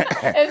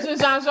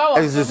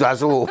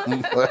Esusanso.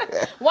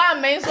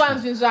 One main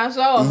one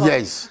Susanso.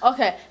 Yes.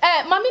 Okay.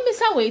 Mami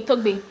misa we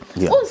Togbe.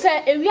 Unse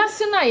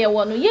ewiase na ye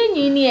wo no ye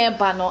nyini e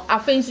ba no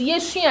afensi ye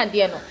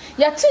suade no.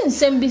 Ya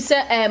tinsem bi se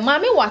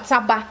mami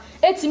wataba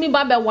etimi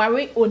ba be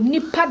ware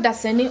onipa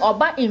dasani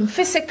oba in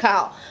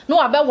physical.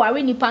 No aba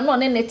ware nipa no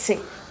ne nete.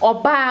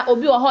 Oba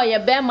obi oho ye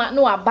bema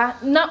no aba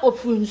na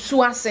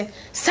ofurunsu ase.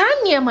 Sa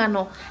niema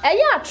no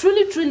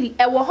truly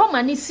e wo ho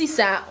mani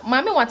sisa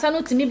mami wata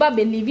no timi ba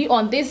believe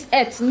on this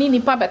earth ni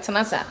nipa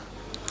betena sa.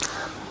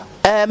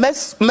 Me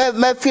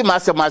fi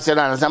masem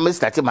na sa me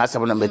start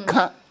masem na me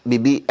ka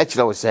bibi e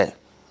kire wo se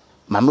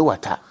mami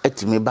wata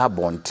etimi ba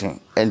bonten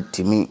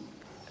entimi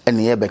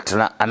ene ye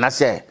betena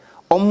anase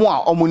omo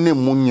a omo ne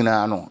mu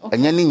nyina no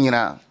enye ni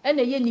nyina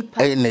ene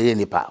ye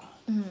nipa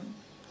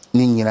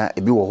ni nyina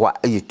ebi wo ho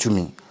a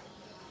yetumi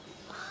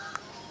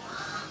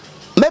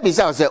maybe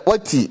say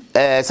wati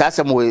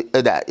sasem we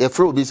da ye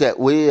fro bi say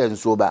we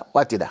enso ba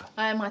wati da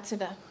I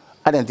matida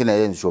adenti na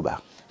ye enso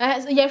ba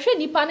ye hwe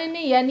nipa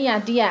ne ye ne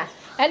ade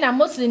a na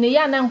mostly ne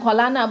ya na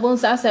nkola na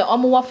bonsa say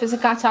omo wo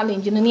physical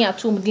challenge ne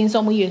atom din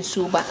so mo ye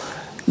enso ba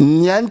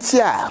nyanti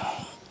a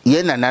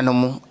ye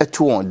nananom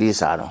etu won di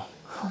sa no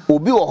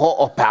obi wo ho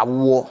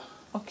opawo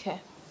okay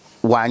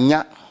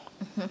wanya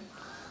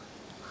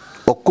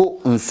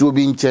oko nsuo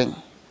bi nchen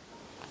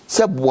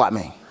se boa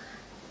me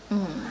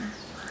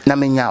na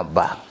menya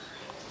ba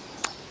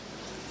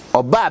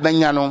oba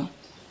benya no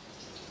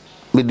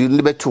me di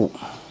ne betu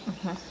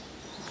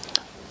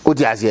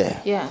odi azie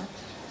yeah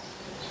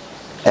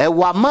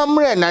wa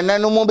mamre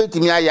nananom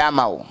betimi aya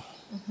ama wo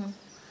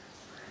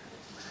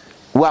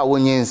wa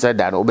wonyin se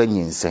da no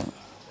benyin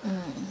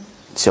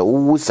se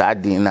wo sa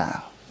din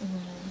na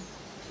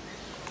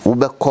wo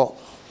bekọ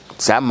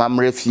sa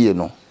mamre fie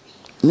no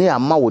ne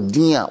ama wo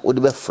din a wo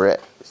de be frɛ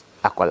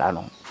akola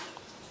no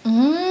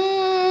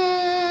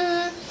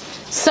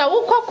sa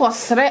wo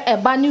kokosre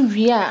eba ni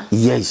wi a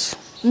yes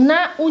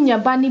na unya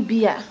ba ni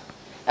bia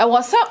e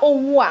wo sa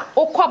owu a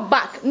okọ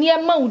back ne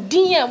ma wo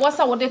din a wo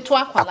sa wo de to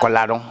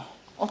akola no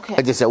okay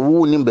e je se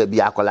wo nim ba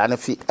bia akola no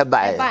fi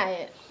eba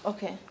e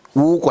okay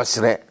wo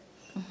kosre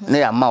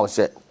ne ama wo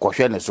se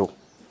kohwe ne so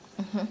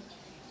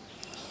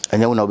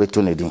anya wo na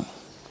obeto ne din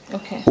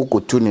okay wo ko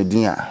to ne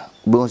din a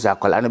bo nsa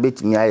akola no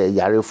betimi aye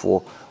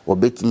yarefo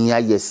obetimi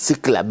aye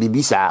sikla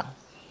bibisa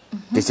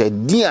they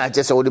said dia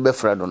just wo de be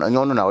frɛ no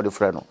anyo no na wo de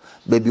frɛ no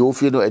baby wo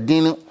fie no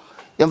edin no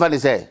yemfa ne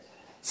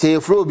say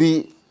fro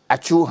bi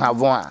achu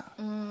havon a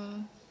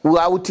wo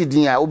awuti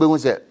din a wo be hu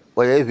sɛ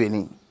oye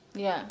hweni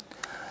yeah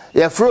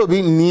ya fro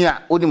bi ni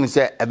a wo dim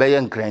sɛ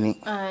ebeye nkrani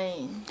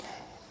ai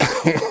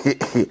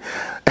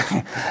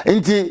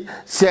nti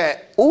sɛ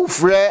wo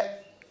frɛ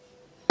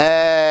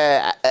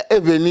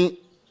eveni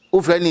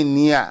wo frɛ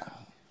ni a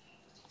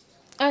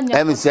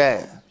em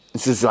sɛ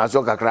susu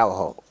aso kakra wo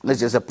ho na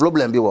sɛ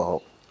problem bi wo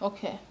ho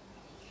okay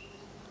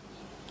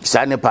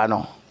sane pa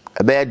no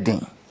ebe din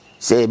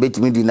se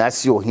betimi di na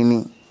ase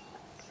ohini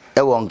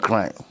e wo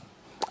nkran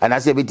ana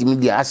se betimi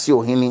di ase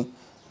ohini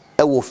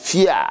e wo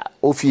fie a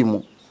ofi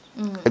mu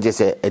e je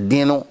se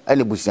edin no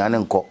ene busia ne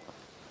nko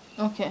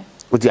okay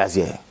oti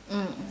ase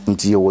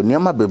nti wo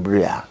niam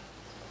bebre a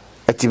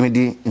etimi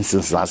di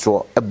nsunsu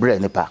aso ebre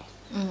ne pa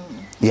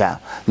ya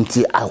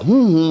nti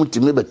ahunhun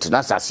timi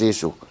betena sase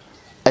so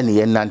ene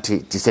ye nante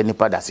ti se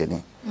nipa dase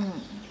ne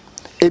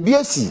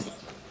ebiesi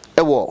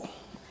ewo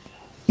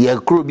ye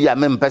kro bi a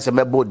mempese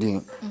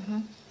mebodin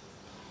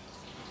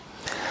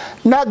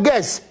na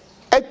guess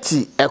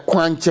eti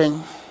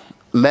ekwanchen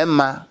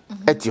memma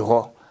eti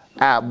ho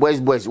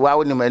boys wa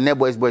woni me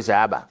boys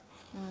aba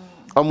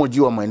omoji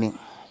o mani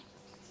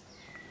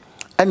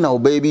ana o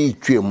baby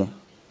twemu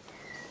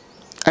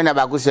ana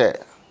ba ko se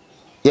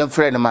ye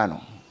friend man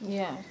no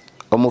yeah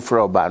omo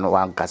frɛ oba no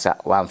wan kasa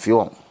wan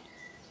fio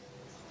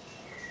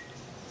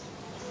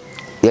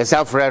yes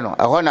afre no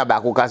ehọ na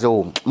ba ko kase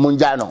o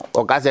munja no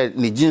o kase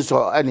ni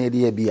jinso ana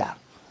edi bia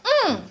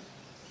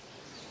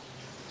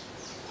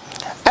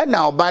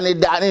na oba ni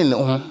dani ne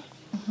ho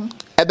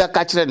ebe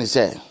ka kire ni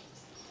se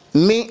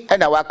mi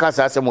na wa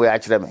kasa asem wo ya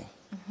kire me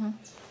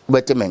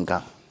beti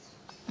menka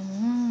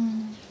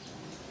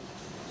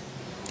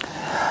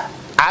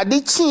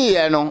adi chi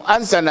ye no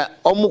ansa na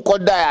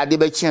omukoda adi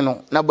be chi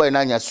no na boy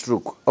na nya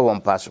stroke o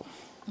won paso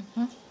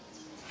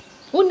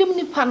unim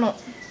ni pa no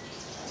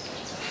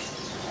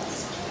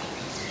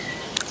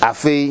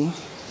afei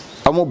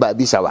omo ba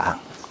bi sawa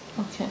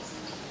Okay.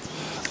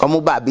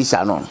 Omo ba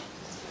bisa no.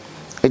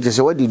 E je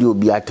se wadidi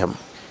obi atam.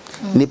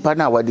 Nipa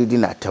na wadidi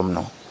na atam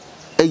no.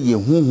 Eye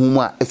huhum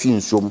a afi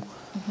nsom.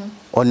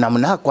 Onam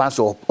na akwa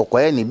so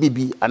okoye ne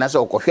bibi anase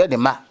okohwe ne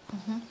ma.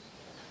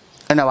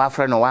 Ena wa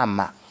afra no wa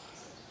amma.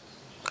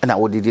 Ena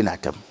wodidi na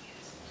atam.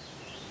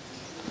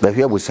 Ba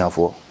hwe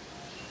abusiafo.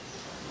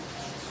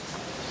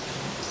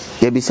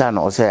 Ye bisa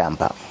no ose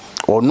yampa.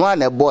 Onu a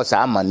na boss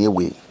ama na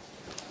ewe.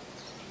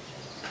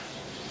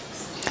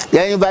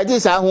 Ya invite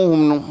sa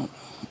huhum no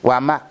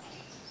wa ma.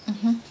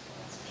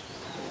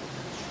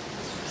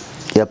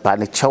 Ya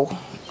pane chow,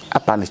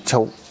 apane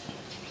chow.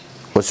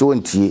 Oso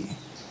ntie.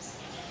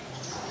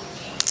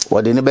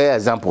 Wode ne be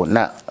example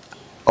na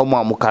omo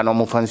amuka no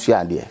mo fansu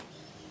ade.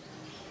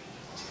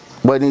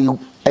 Boni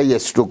eye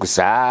stroke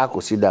saa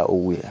consider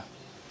owe.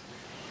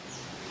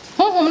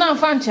 Na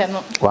fanche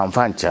no. Wa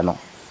fanche no.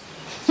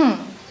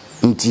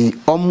 Nti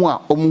omo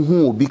a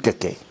omuhu obi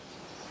keke.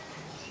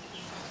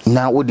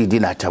 Na wodidi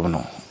na tab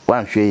no.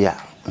 Wan hwe ya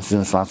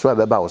nsunsuanso a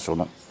beba wo so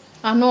no.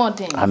 Ano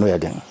odin. Ano ya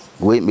den.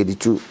 We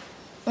meditu.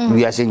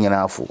 We are saying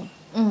nyinafo.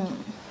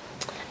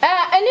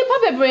 Enipa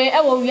bebre e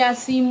wo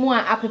wiase mu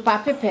a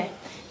apepa pepe.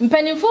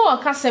 Mpanimfo wo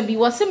kasa bi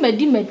wo se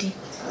madi.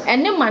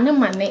 Ene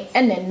mane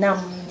enenam.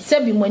 Se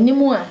bi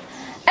manimu a.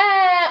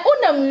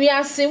 Unam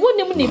wiase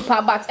wonim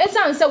nipa but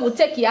esan se wo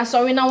take ya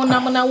sorry na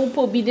wonam na wo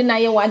po bi de na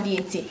ye wade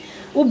eti.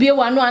 Ubie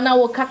wano ana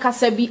wo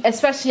kakasa bi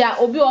especially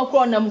obi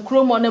okro nam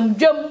krom onam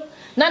dwam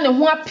na ne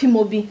ho apim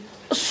obi.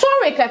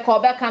 Sorry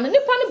kakobe kan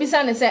nipa no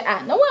bisa ne se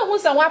na wo hu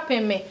se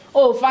wapem me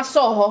o fa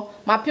so ho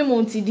mapem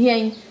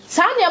ntidien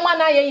sa ne ma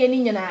na ye ni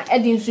nyina e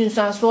di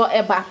nsunsuanso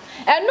eba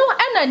eno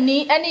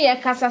anani ene ye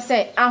kasa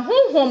se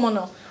ahonhom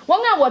no won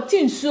a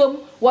woti nsuom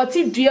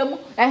woti duam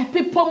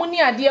pipom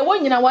ni ade wo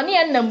nyina wone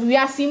ye nam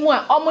wiase mu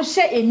a omo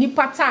hye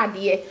enipa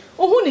taade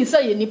ohu ni se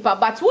ye nipa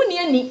but wo ni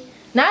ani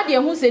na ade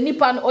hu se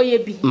nipa no oye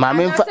bi ma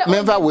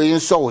memfa we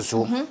nso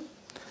so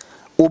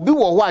obi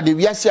wo ho ade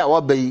wiase a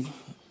wo bayi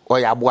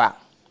oyaboa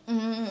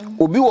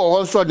obi wo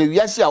ho nso ne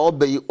wiase a wo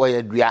bayi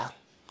oyadua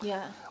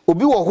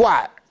obi wo ho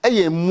a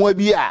eye mmua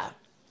bi a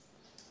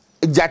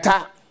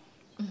jata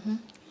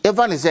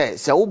efa ne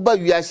se wo ba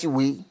wiase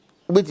we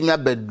obetimi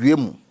abadua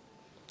mu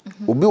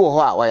obi wo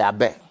ho a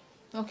oyabe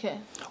okay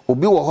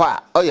obi wo ho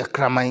a oye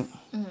kraman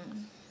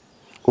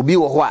obi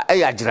wo ho a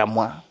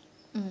ayagiramoa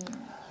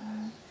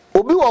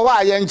obi wo ho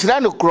a ye nkyira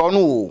ne kro no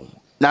o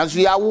nanso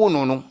ya wo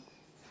no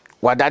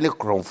wada ne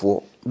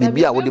kronfo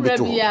bibia wo de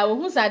beto ho ya wo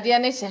hu sade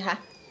ne hye ha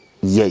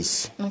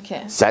yes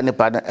okay sane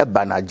pa na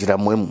eba na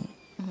agiramoa mu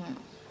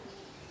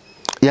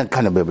yan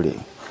kana bebre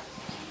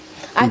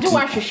aju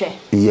wa hwehwe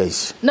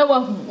yes na wa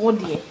hu wo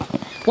de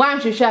wa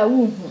hwehwe a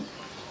wo hu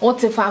wo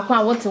te fa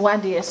kwa wo te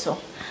wade so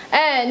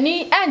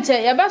ni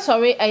enche ye be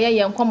sorry eye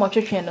ye nkomo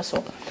twetwe no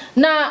so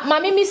na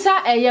mame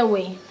misa eye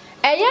we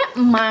eye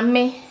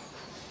mame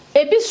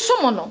ebi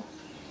somo no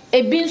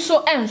ebi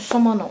nso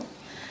ensomo no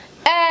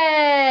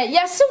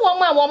yesi wo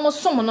ma wo mo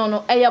somo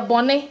no eye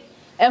bone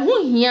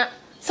ehu hia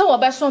se wo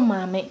be so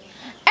mame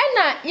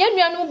ena ye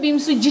nuanu bi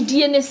nso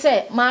gidie ne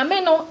se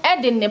mame no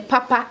ede ne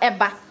papa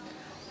eba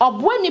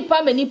obua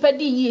nipa ma nipa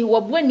di yi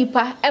wo bua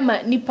nipa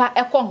ema nipa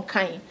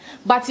ekonkan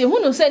but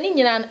ehunu se ni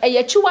nyina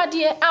eye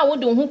chiwade a wo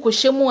de ho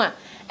kohwemu a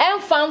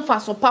emfa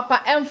so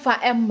papa emfa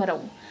emrew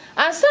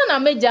ansa na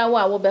meja wo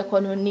a wo be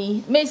kono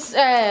ni miss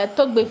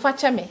Togbe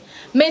fache me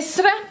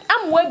mesra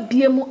amwa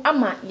biemu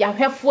ama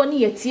yahwefo ne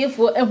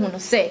yetiefo ehunu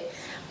se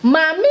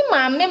mame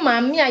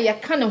a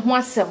yeka ne ho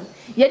asem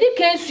yedi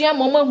kensua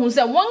mama hu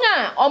se won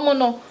a omo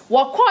no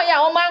wokoya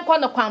ya omo anko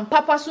no kwan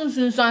papa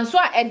sunsunsu anso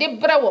a ede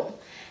brewom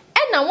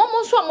ena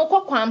womo so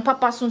amokọ kwan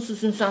papa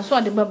sunsunsu anso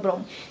ade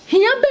bebrom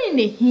hia ben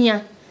ne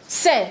hia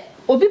se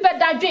obi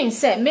beda dwen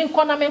se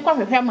menkọ na menkọ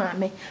hwehwe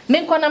mame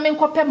menkọ na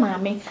menkọ pe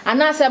mame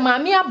ana se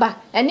mame aba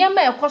ene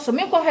ma ekoso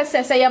menkọ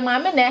hwese se ya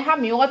mame na eha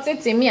me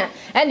wotete me a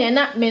ene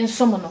na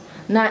mensom no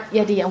na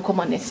yede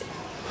yenkomo nese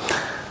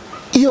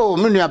yo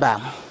menu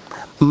aba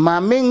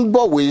mame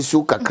ngbo we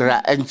su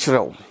kakra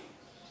enchrew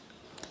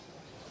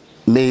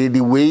me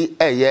the way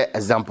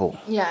example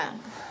yeah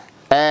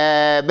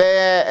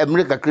be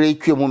America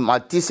create mu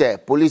matise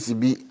police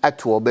bi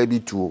ato oba bi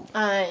tuo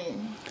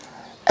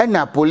ai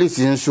na police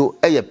nso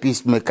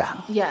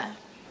peacemaker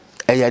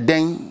yeah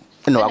den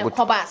na wagot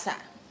ko ba sa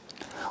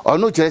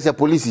onu kire se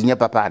police nye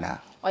papa na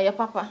oye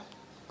papa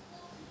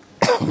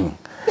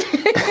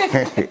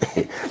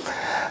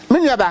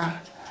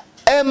minyaba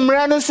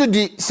emra no so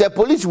di se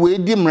police we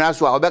di mra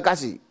so a obeka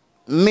si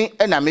me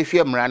na me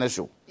hwe mra no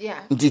so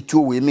yeah nti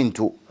tuo we me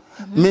nto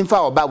me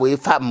mfa oba we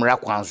fa mra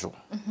kwan so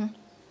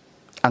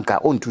anka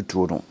on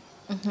tutuo no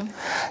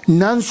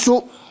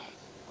nanso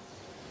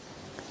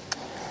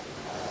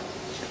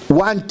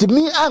want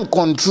me and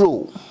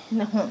control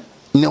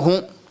ne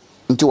ho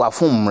nti wa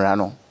fom mra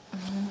no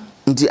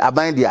nti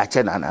aban di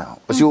ache nana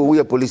o se wo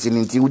ye police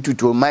ni nti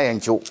ututuo ma ye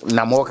nche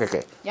na mo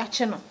keke ya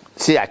che no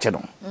se ya che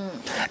no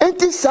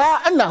nti sa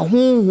na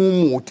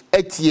hunhum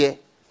etie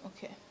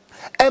okay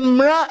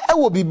emra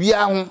ewo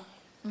bibia ho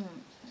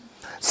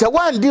se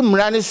wan di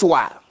mra ni so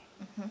a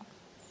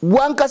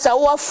wan kasa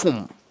wa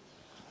fom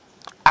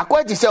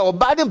akwati se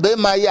oba de be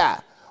ma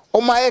ya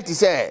o ma ye ti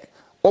se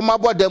o ma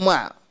bodam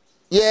a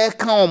ye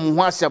kan om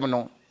ho asem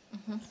no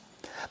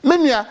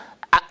menua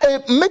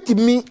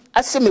metimi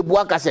asemebu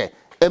aka se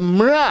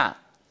emra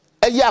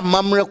eya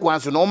mamre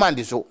kwanso no ma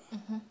ndi so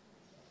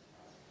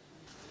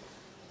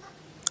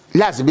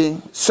last be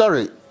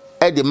sorry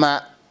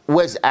edema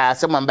west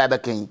asema mbaba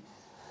kan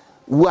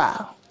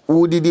wa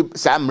wudidi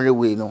samre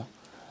we no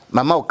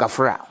mama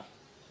okafra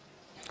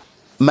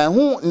ma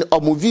hu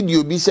omo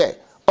video bi se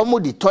omo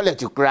di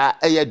toilet kra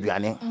eya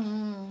aduane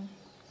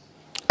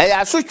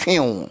eya so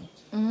twen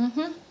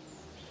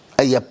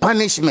eya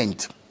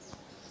punishment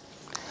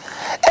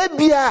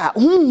ebia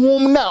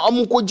hunhum na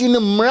omo koji ne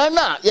mra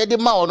na ye de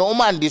ma ono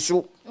ma ndi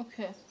so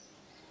okay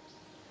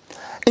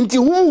nti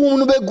hunhum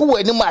no be gu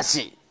wani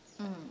mase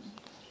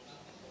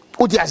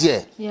oti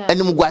ase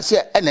enim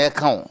guase na e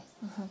kan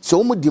so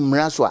omo di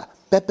mra so a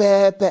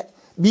pepepe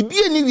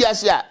bibie ni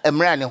wiase a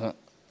emra ne ho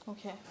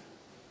okay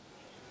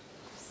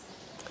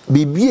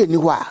bibie ni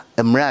ho a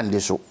emra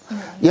ndi so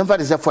yemfa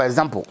de say for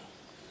example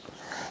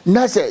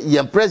na say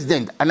yem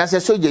president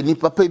anase soldier ni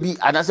papa bi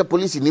anase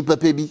police ni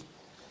papa bi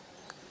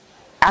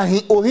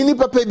ahi ohini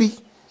papa bi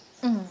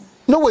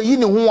no we yi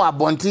ni ho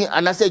abontin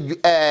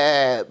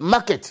anase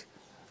market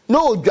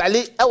no odwale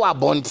e wa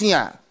abontin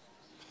a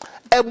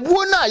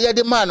ebuo na ye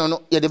de man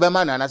no ye de be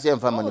man anase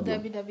emfa man no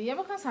dabi ye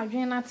beka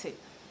sadwen na te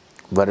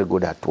very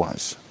good at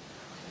once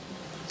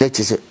that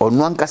is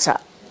onu ankasa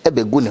e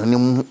be gu ne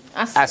nim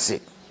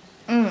ase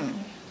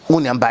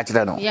uni amba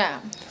kire no yeah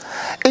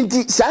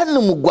enti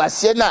sanu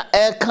mugwase na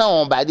e kan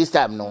on by this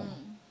time no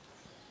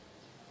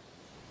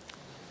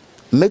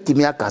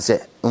metimi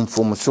akase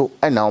mfomso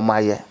e na o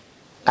maye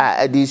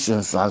a edi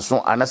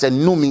sunsuanso anase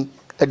numi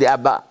e de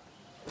aba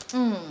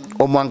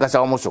o mo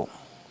ankasa o mo so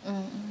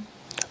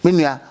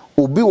menua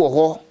obi wo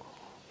ho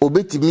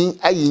obetimi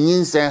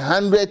ayinyin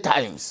 100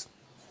 times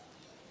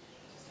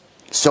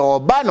so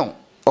bano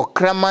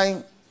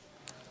okraman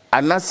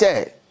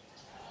anase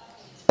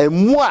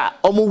emu a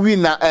omo wi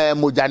na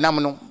mojanam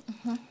no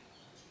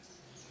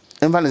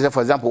say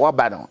for example what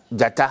bano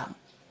jata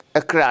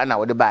ekra na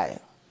wo de bae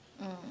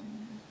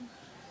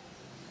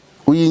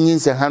we yin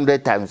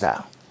 100 times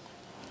a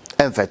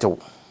enfeto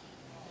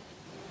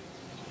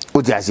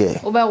o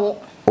diase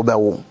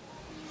obewo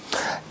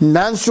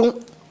nanso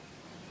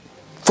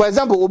for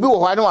example obi wo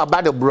ho anu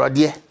abade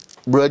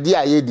brode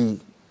ayedi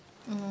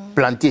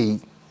plantain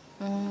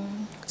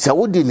sa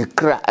wo di ne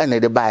kra na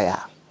de bae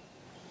a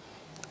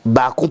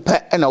ba ko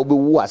pe na obi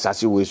wu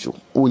asase we so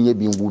onye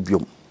bi nwu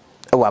biom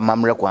e wa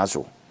mamre kwan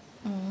so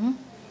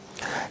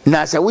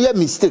na sa we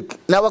mistake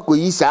na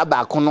wakoyi sa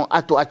ba ko no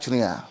ato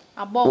atwene a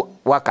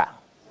waka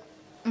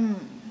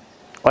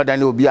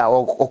odani obi a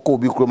okọ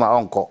obi kroma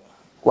onko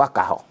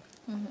waka ho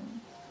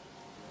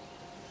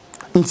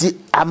nti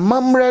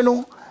amamre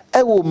no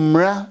e wo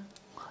mra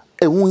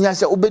ehu nya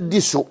se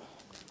obedi so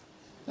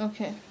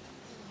okay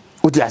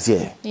odi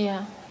ase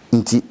yeah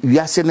nti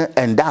wiase no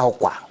enda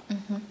hokwa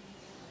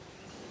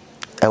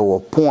e wo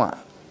pon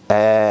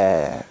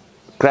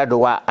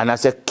kradowa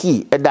anase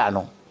key eda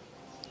no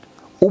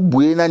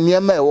ubue na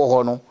niema e wo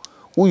ho no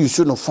wo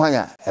yusu no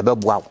fanya e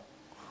beboa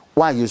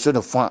wa yusu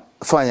no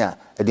fanya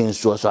e de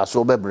nsuo so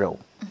aso bebreo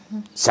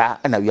sa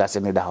na wiase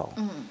ne da ho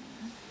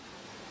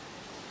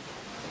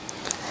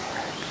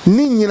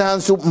ni nyina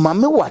nso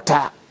mame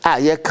wata a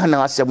ye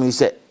kana asem yi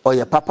se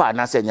oye papa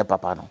na se nye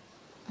papa no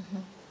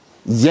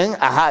yen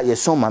aha ye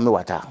so mame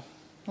wata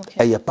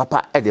okay ye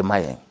papa e de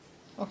mayen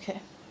okay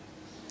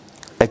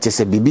e che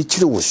se bibi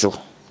chiri wo so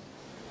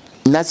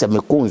na se me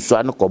ko nsu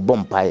an ko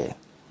bompaye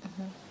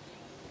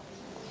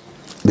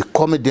be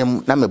come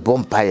dem na me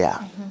bompaye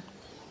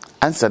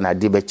ansa na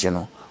de be chi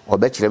no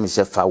obekire me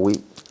se fawe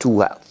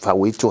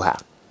to ha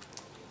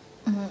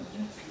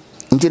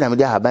nti na me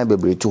de haban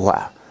bebre to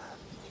ha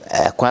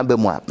kwan be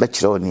mu a be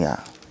kire oni a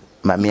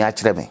ma me a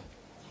kire me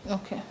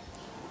okay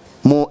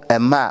mo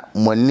ema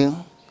moni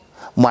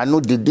mo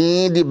anu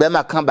didin be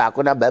ma kan ba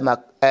ko na be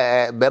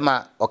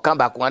ma o kan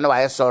ba ko na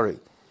wa sorry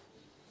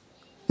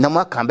na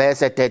mo kan be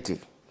se 30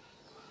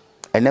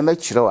 ene me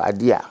kire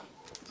ade a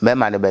me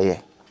ma ne be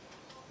ye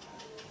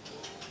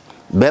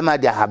be ma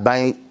de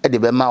haban e de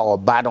be ma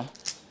oba no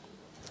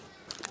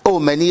o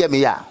mani ye me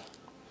ya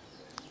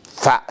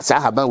fa sa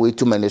haban we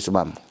tu mani so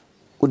mam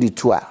o di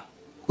tu a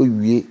o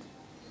wie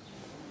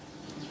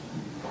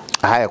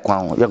ahaya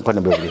kwan ho yen kwan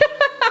bebre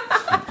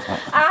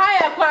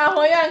ahaya kwan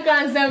ho yen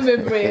kan sem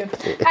bebre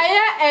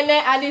aya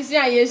ele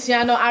adisia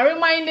yesia no are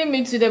reminding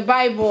me to the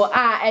Bible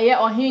eye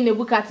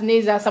Oheneba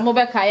Media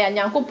samobeka ya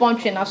nyankopon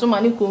twe na so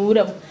mane ko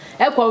wuram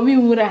e kwa wi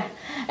wura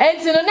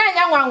enti no na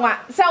nya nwanwa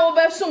sa wo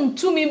besum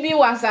tumi bi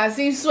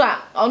wasase so a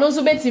ono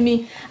so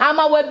betimi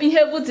ama wa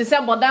behave to say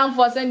bodam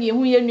for say ne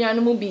hu ye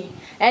nuanom bi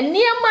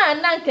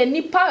eniema na nka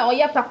nipa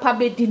oye papa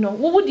bedi no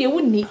wo de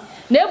wuni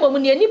na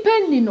ebom ne nipa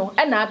ni no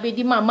e na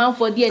abedi ma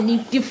manfo de ani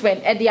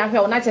different e de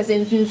ahwe na chese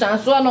nsunsan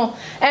so no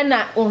e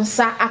na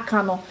onsa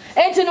aka no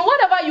enti no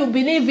whatever you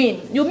believe in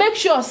you make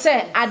sure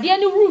say ade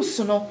any rules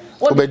no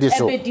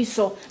obedi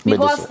so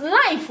because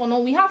life no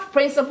we have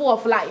principle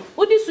of life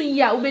odi so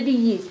yi a obedi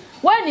yi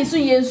when is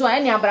you so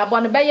any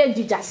abrabon be ye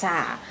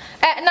jijasa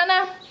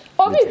nana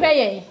obi hwe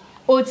yen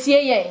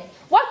otie yen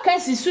what can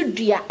si so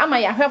dua ama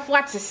ya hwefo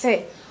ate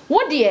se wo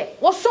de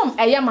wo som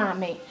eye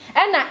maame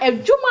na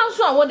adwuma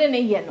so a wo de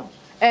ne ye no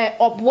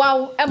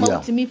oboawo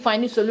ultimately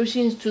finding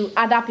solutions to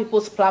other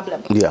people's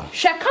problems. Yeah.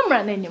 Share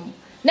camera nanim.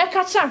 Na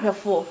kacha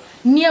hwefo.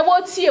 Nie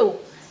wo tie o.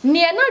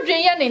 Nie na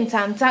dwen ye ne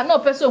ntanta na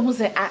opeso hu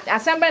se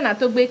asembe na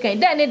Togbe kan.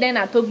 Den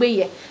na Togbe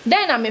ye.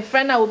 Den na me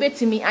friend na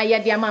obetimi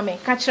ayede ama me.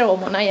 Ka kire wo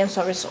mo na ye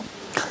nsori so.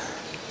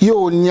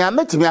 Yo nya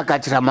metimi aka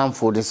kire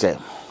manfo de se.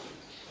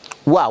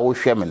 Wa wo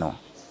hwe me no.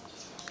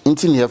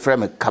 Nti ne frɛ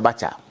me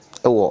kabacha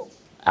ewo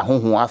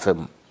ahohu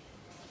afam.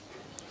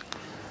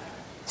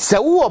 Se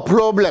wo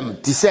problem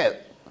ti se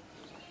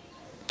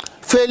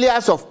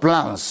failures of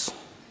plans,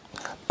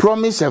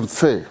 promise and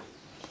fail.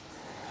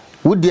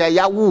 Would ya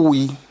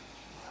yawi?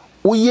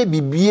 Uye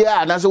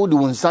bibia and as would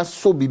one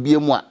so bibia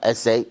moi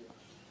essay.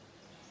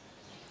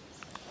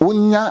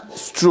 Unya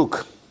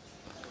stroke.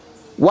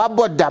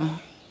 What dam?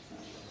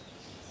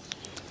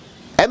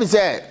 Every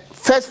say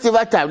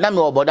festival time, let me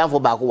about down for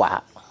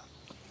Bakwa.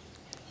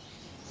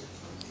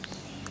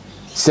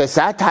 Says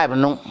that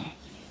time no.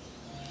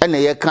 And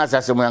the year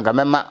cancer someone can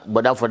remember,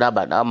 but down for that,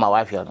 but my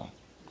wife, you know.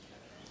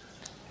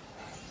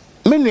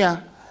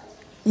 Minya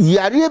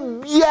yare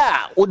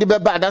bia wo de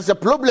beba that's a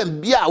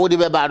problem bia wo de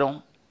beba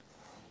no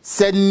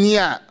se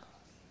nia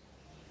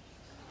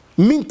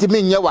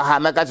mintimi nya wa ha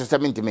meka so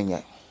mintimi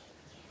nya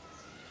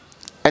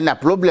na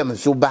problem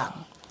so ba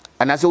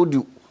ana se wo di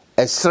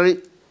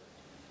esre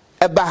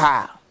eba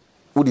ha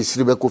wo di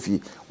sire be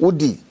kofi wo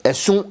di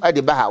esun e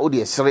de ba ha wo di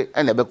esre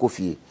na be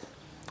kofi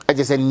e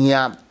je se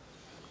nia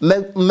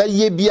me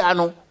ye bia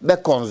no be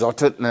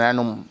consult na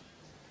nanom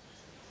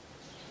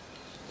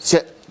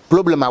se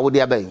problem a wo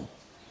dia bay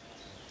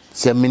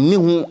se menni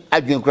hu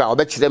adwen kra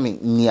obekire me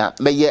nia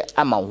meye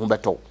ama hu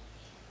beto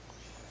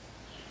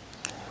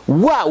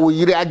wa wo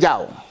yire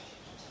agao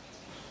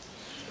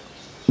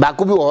ba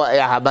ko bi wo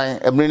ya haban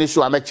emre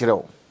so amekire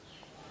wo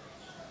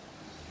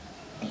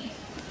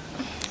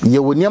ye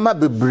wo niama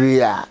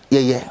bebre a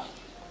ye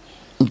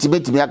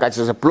intimately aka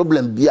kire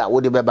problem bi a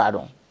wo de beba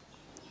don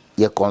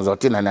ye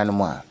consult na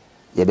nanum a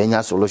ye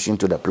benya solution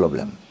to the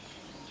problem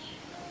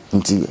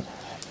nti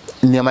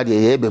niama de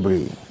ye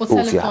bebre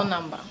telephone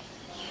number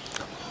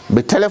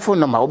the telephone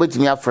number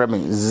obetimi afra me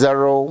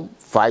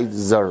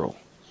 050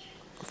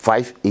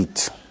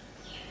 58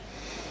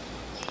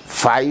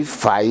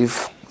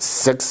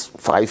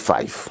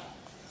 55655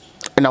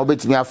 and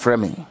obetimi afra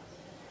me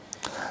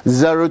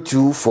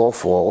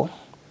 0244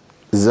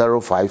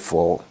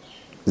 054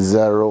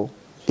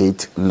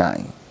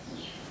 089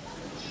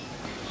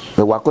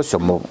 me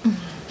wakosomo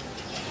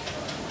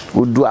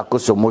udu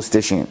akosomo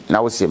station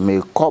na we say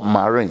me call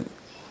marine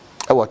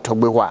e wo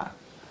Togbe ho a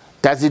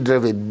taxi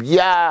driver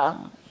bia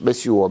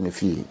besi wo me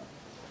fie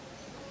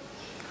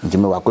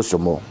ndime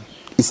wakosomo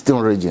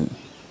Eastern region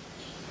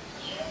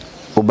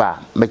oba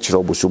me kire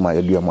obosoma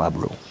yaduamu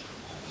abro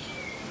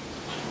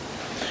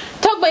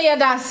Togbe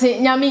yadase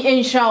nyami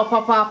ensha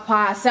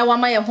papa se wa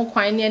ma ye ho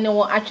kwan ne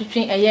wo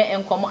atwetwen eye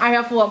enkomo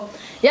ahwefo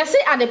yesi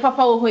ade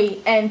papa wo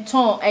hoi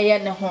enton eye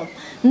ne ho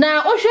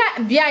na ohwe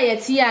bia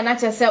yeti ya na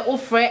chese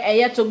ofre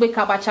eye Togbe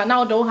kabacha na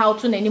odo how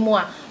to nanimu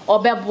a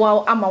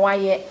obeboa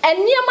amawaye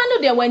eniema no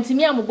de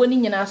wantimi amoboni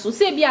nyina so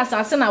se bia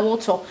asase na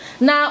woto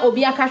na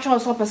obi aka hwe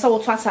so pese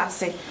woto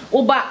asase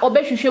oba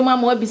obehwehwemu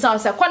ama obisa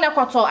se kone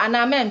koto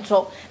ana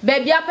mento ba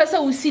bia pese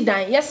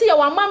usidan yesi ye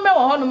wamamre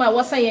wo hono ma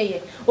wosa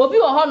yeye obi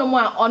wo hono mu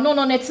a ono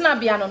no netina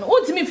bia no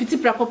ontimi fiti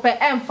prekope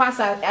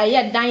emfasa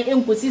eye dan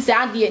enkosi se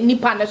ade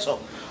nipa ne so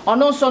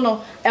ono so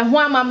no eho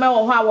amamre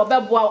wo ho a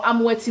wobeboa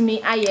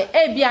amwatimi aye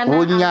e bia na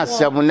onya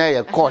asem na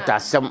ye court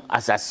asem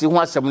asase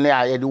ho asem na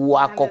aye de wo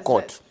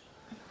akokot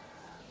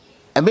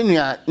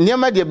Abinia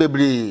niama de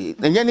bebre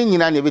enye ni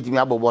nyina na betimi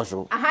abobo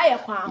so aha ye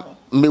kwa ho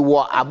me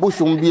wo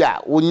abosom bi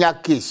a wonya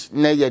case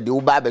na ye de wo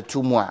ba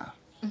betu mu a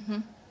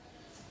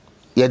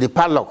ye de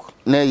padlock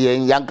na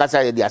ye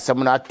yankasa ye de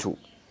asem na to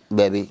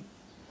baby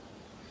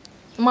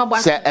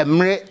se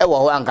emre e wo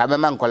ho anka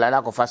mema nkola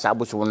na kofa sa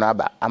abosom na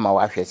aba ama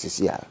wa hwe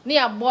sisi a ni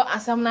abo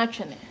asem na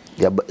twene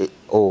ya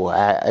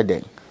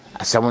eden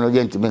asem no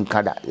je ntimi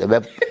nkada ye be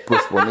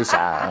postpone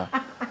sa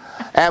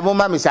mo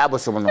ma mi sa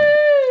abosom no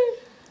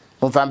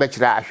Unfam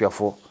bekira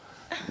ahwefo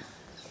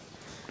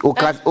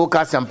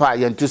oka sampa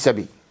yentu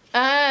sebi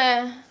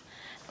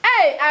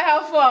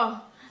ahwefo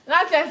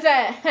na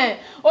tese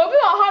obi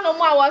ohono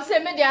mu a wo se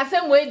me de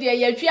asem we de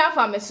yatwi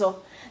afa me so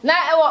na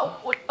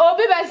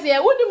obi bese e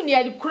wonim ne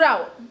ade kura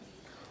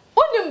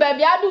wonim ba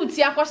bia adu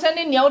ti akwose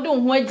ne ne wo de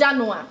ho agya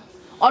no a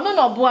ono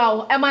no boa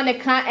wo e ma ne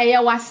kan eye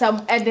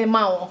wasam e de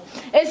ma wo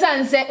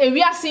esanse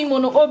ewiase mu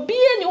no obi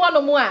ni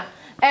hono mu a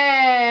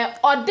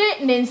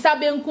ode ne nsa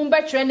benkum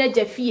betwere na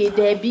jafie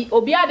daabi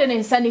obi ade ne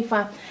nsa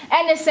nifa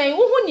ene sen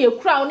wo hu ne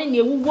ekura wo ne ne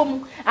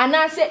ewuwom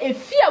anase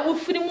efia wo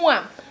firi mu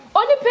a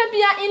onipa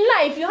bia in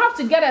life you have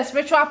to get a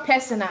spiritual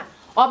person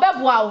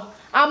obeboa wo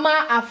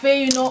ama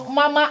afe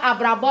mama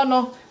abrabo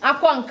no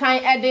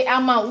akonkan ede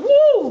ama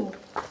woo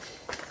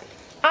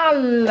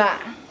Allah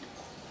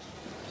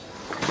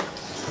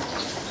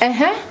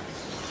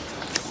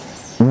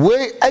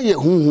we aye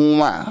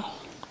hunhuma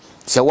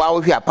se wa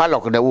wo hwe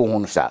apalok da wo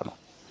hunu sa no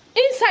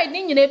inside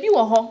ni nyina bi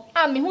wo ho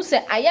a me hu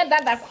se aye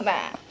dada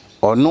kra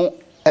ono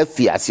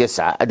afi ase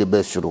sa ade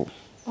ba suru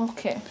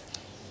okay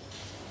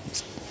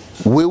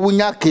we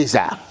wunya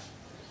kesa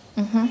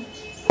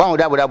wa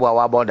dabo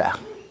wa boda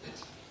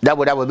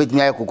dabo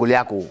betumi aye kokoli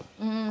ako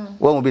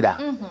wo mu bi da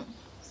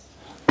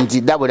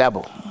nti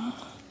dabo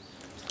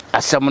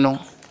asam no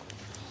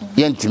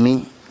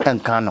yentimi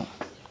enka no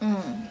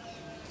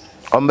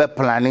ombe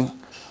planning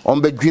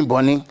ombe dream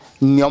boni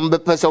nyombe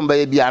pese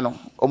ombe bia no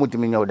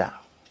omutimi nyoda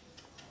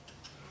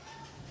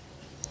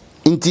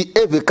nti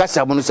ebe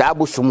kasa mu no sa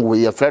abosum we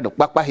ye friend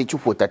kpakpa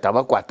hechupo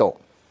tatama kwato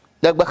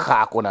dagba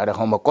kha ko na re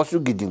homo kosu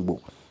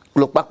gidingbo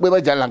lo kpakpe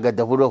ba jalanga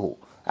de horo ho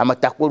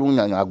amatakporu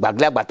nyanyo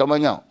agbagla gbatomo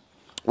nyan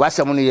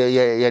wasam no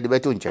ye de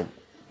beto nchen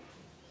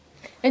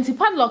enti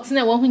padlocks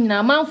na wo hu nyina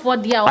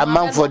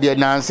amanfo de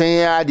na nsen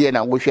ya de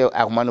na wo hwe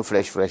ahoma no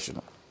fresh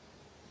no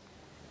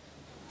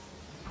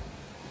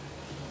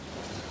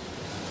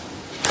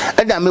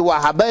eda me wa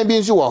haban bi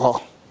nso wo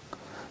ho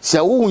se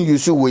wo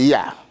yusu wo yi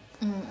a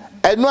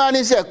enu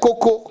ani se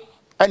koko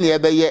ani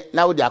ebeye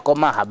na wo de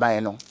akoma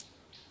haban no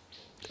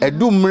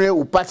edu mre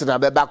u partner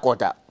be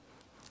bakota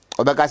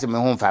obeka se me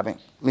hu mfa me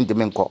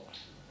ntimi nko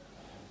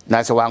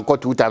na se wa nko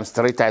 2 times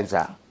 3 times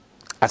a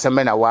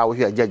aseme na wa wo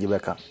hwe judge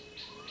beka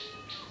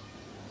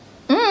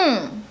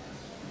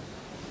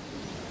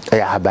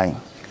ya haban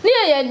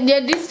ni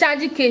ye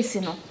discharge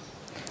case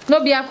no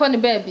bi akọ ne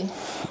baby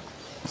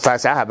fa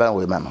sa haban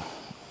we mama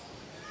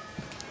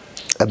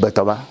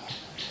ebetoba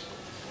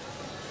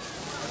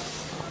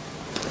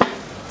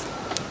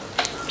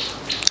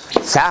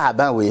sa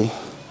haban we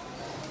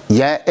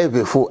ya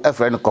ebefo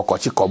efren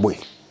kokochi kobwe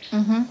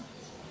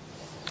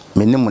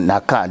menimu na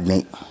ka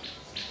ni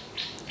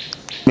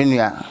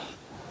menua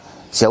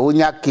se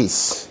wonya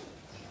case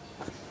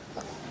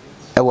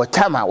e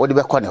wotama wo de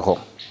be kọ ne ho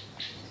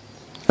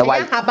na why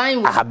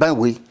haban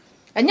we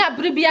anya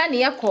bribia ne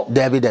yakọ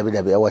dabi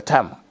e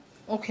wotama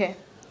okay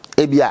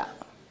ebia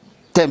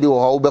tembi wo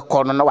ho be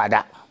kọ no na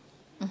wada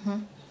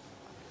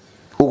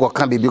ugo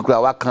kan bibi kura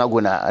wa kan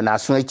ago na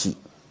aso achi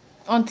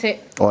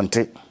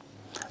onte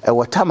e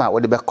wotama wo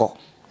de be kọ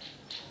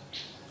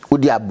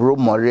udi abro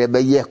more be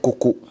ye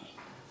koko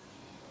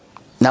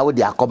na wo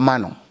de akoma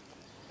no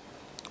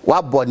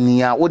wa bo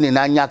nia wo ni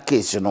na anya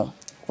case no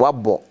wa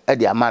bo e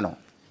de ama no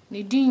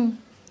ne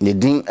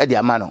din e de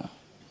ama no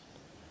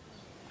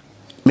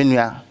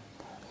menua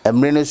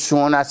emre ne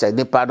suon na se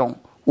de pardon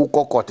wo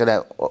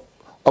kokotere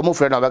omo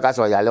frɛ na obeka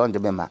so yale on de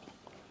mema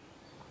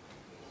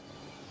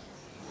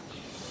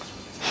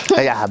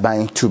aya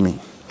haban to me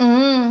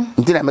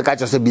ntina meka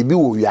cho se bibi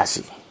wo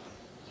wiase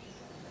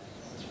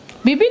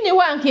bibi ni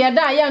wanke ya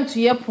da ya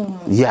ntuye pum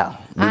ya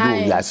bibi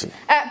wo wiase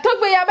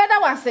Togbe ya beda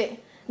wase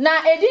na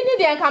edi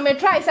ni de nka me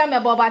try say me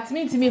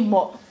bobatimi ntimi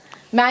mo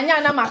me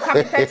anya na maka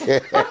me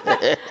tete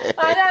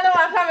anya na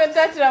maka me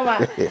tete ma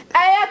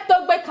aya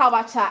Togbe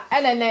kawacha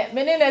enene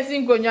me ne na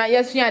singonwa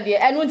yesua de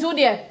enu ntu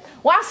de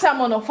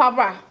wasam no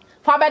fabra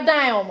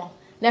fabedan omo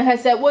na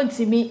hese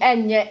wontimi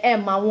enye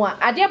ema wo a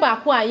ade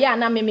ba ko a ya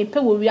na me pe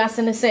wo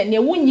wiase ne se ne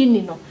wunyi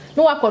ni no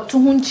na wakoto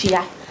hu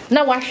nchia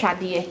na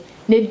wahwade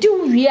na di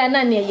wia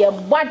na ne ye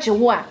bwaje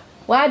wo a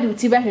wade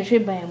uti ba hwehwe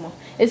ban mo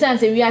esan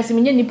se wiase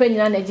menye nipa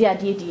nyina na di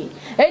ade die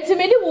enti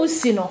me di wo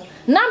si no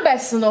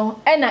numbers no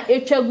e na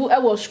etwagu e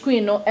wo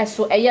screen no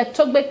eso eye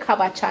Togbe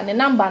kabacha ne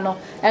number no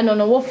eno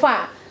no wo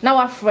fa na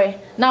wafre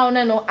na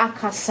one no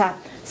akasa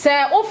se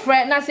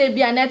ofre na se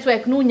bia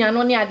network no nya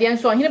no ne ade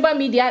nso Oheneba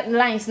Media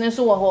lines ne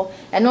so wo ho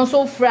eno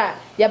so ofra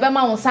ya be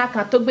ma won sa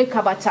ka Togbe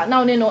kabacha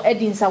na one no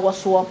edinsa wo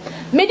so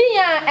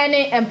media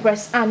ene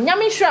empress am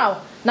nyame hraw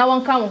na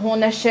won ka wo ho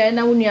na share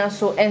na wonua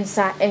so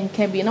ensa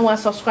enka bi na wa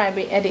subscribe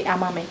e de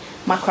amame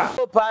makra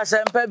pa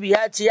sempa bi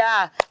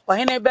hatia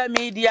Oheneba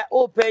Media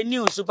open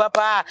news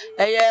papa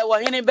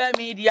Oheneba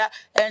Media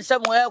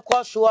ensem we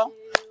koso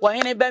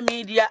Oheneba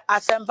Media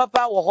asem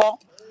papa wo ho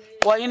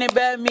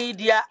Oheneba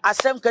Media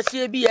asem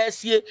kase bi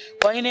asie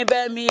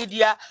Oheneba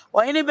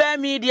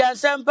Media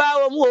sempa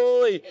wo mu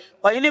oi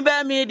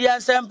Oheneba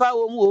Media sempa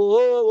wo mu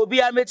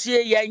obi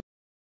ametie yen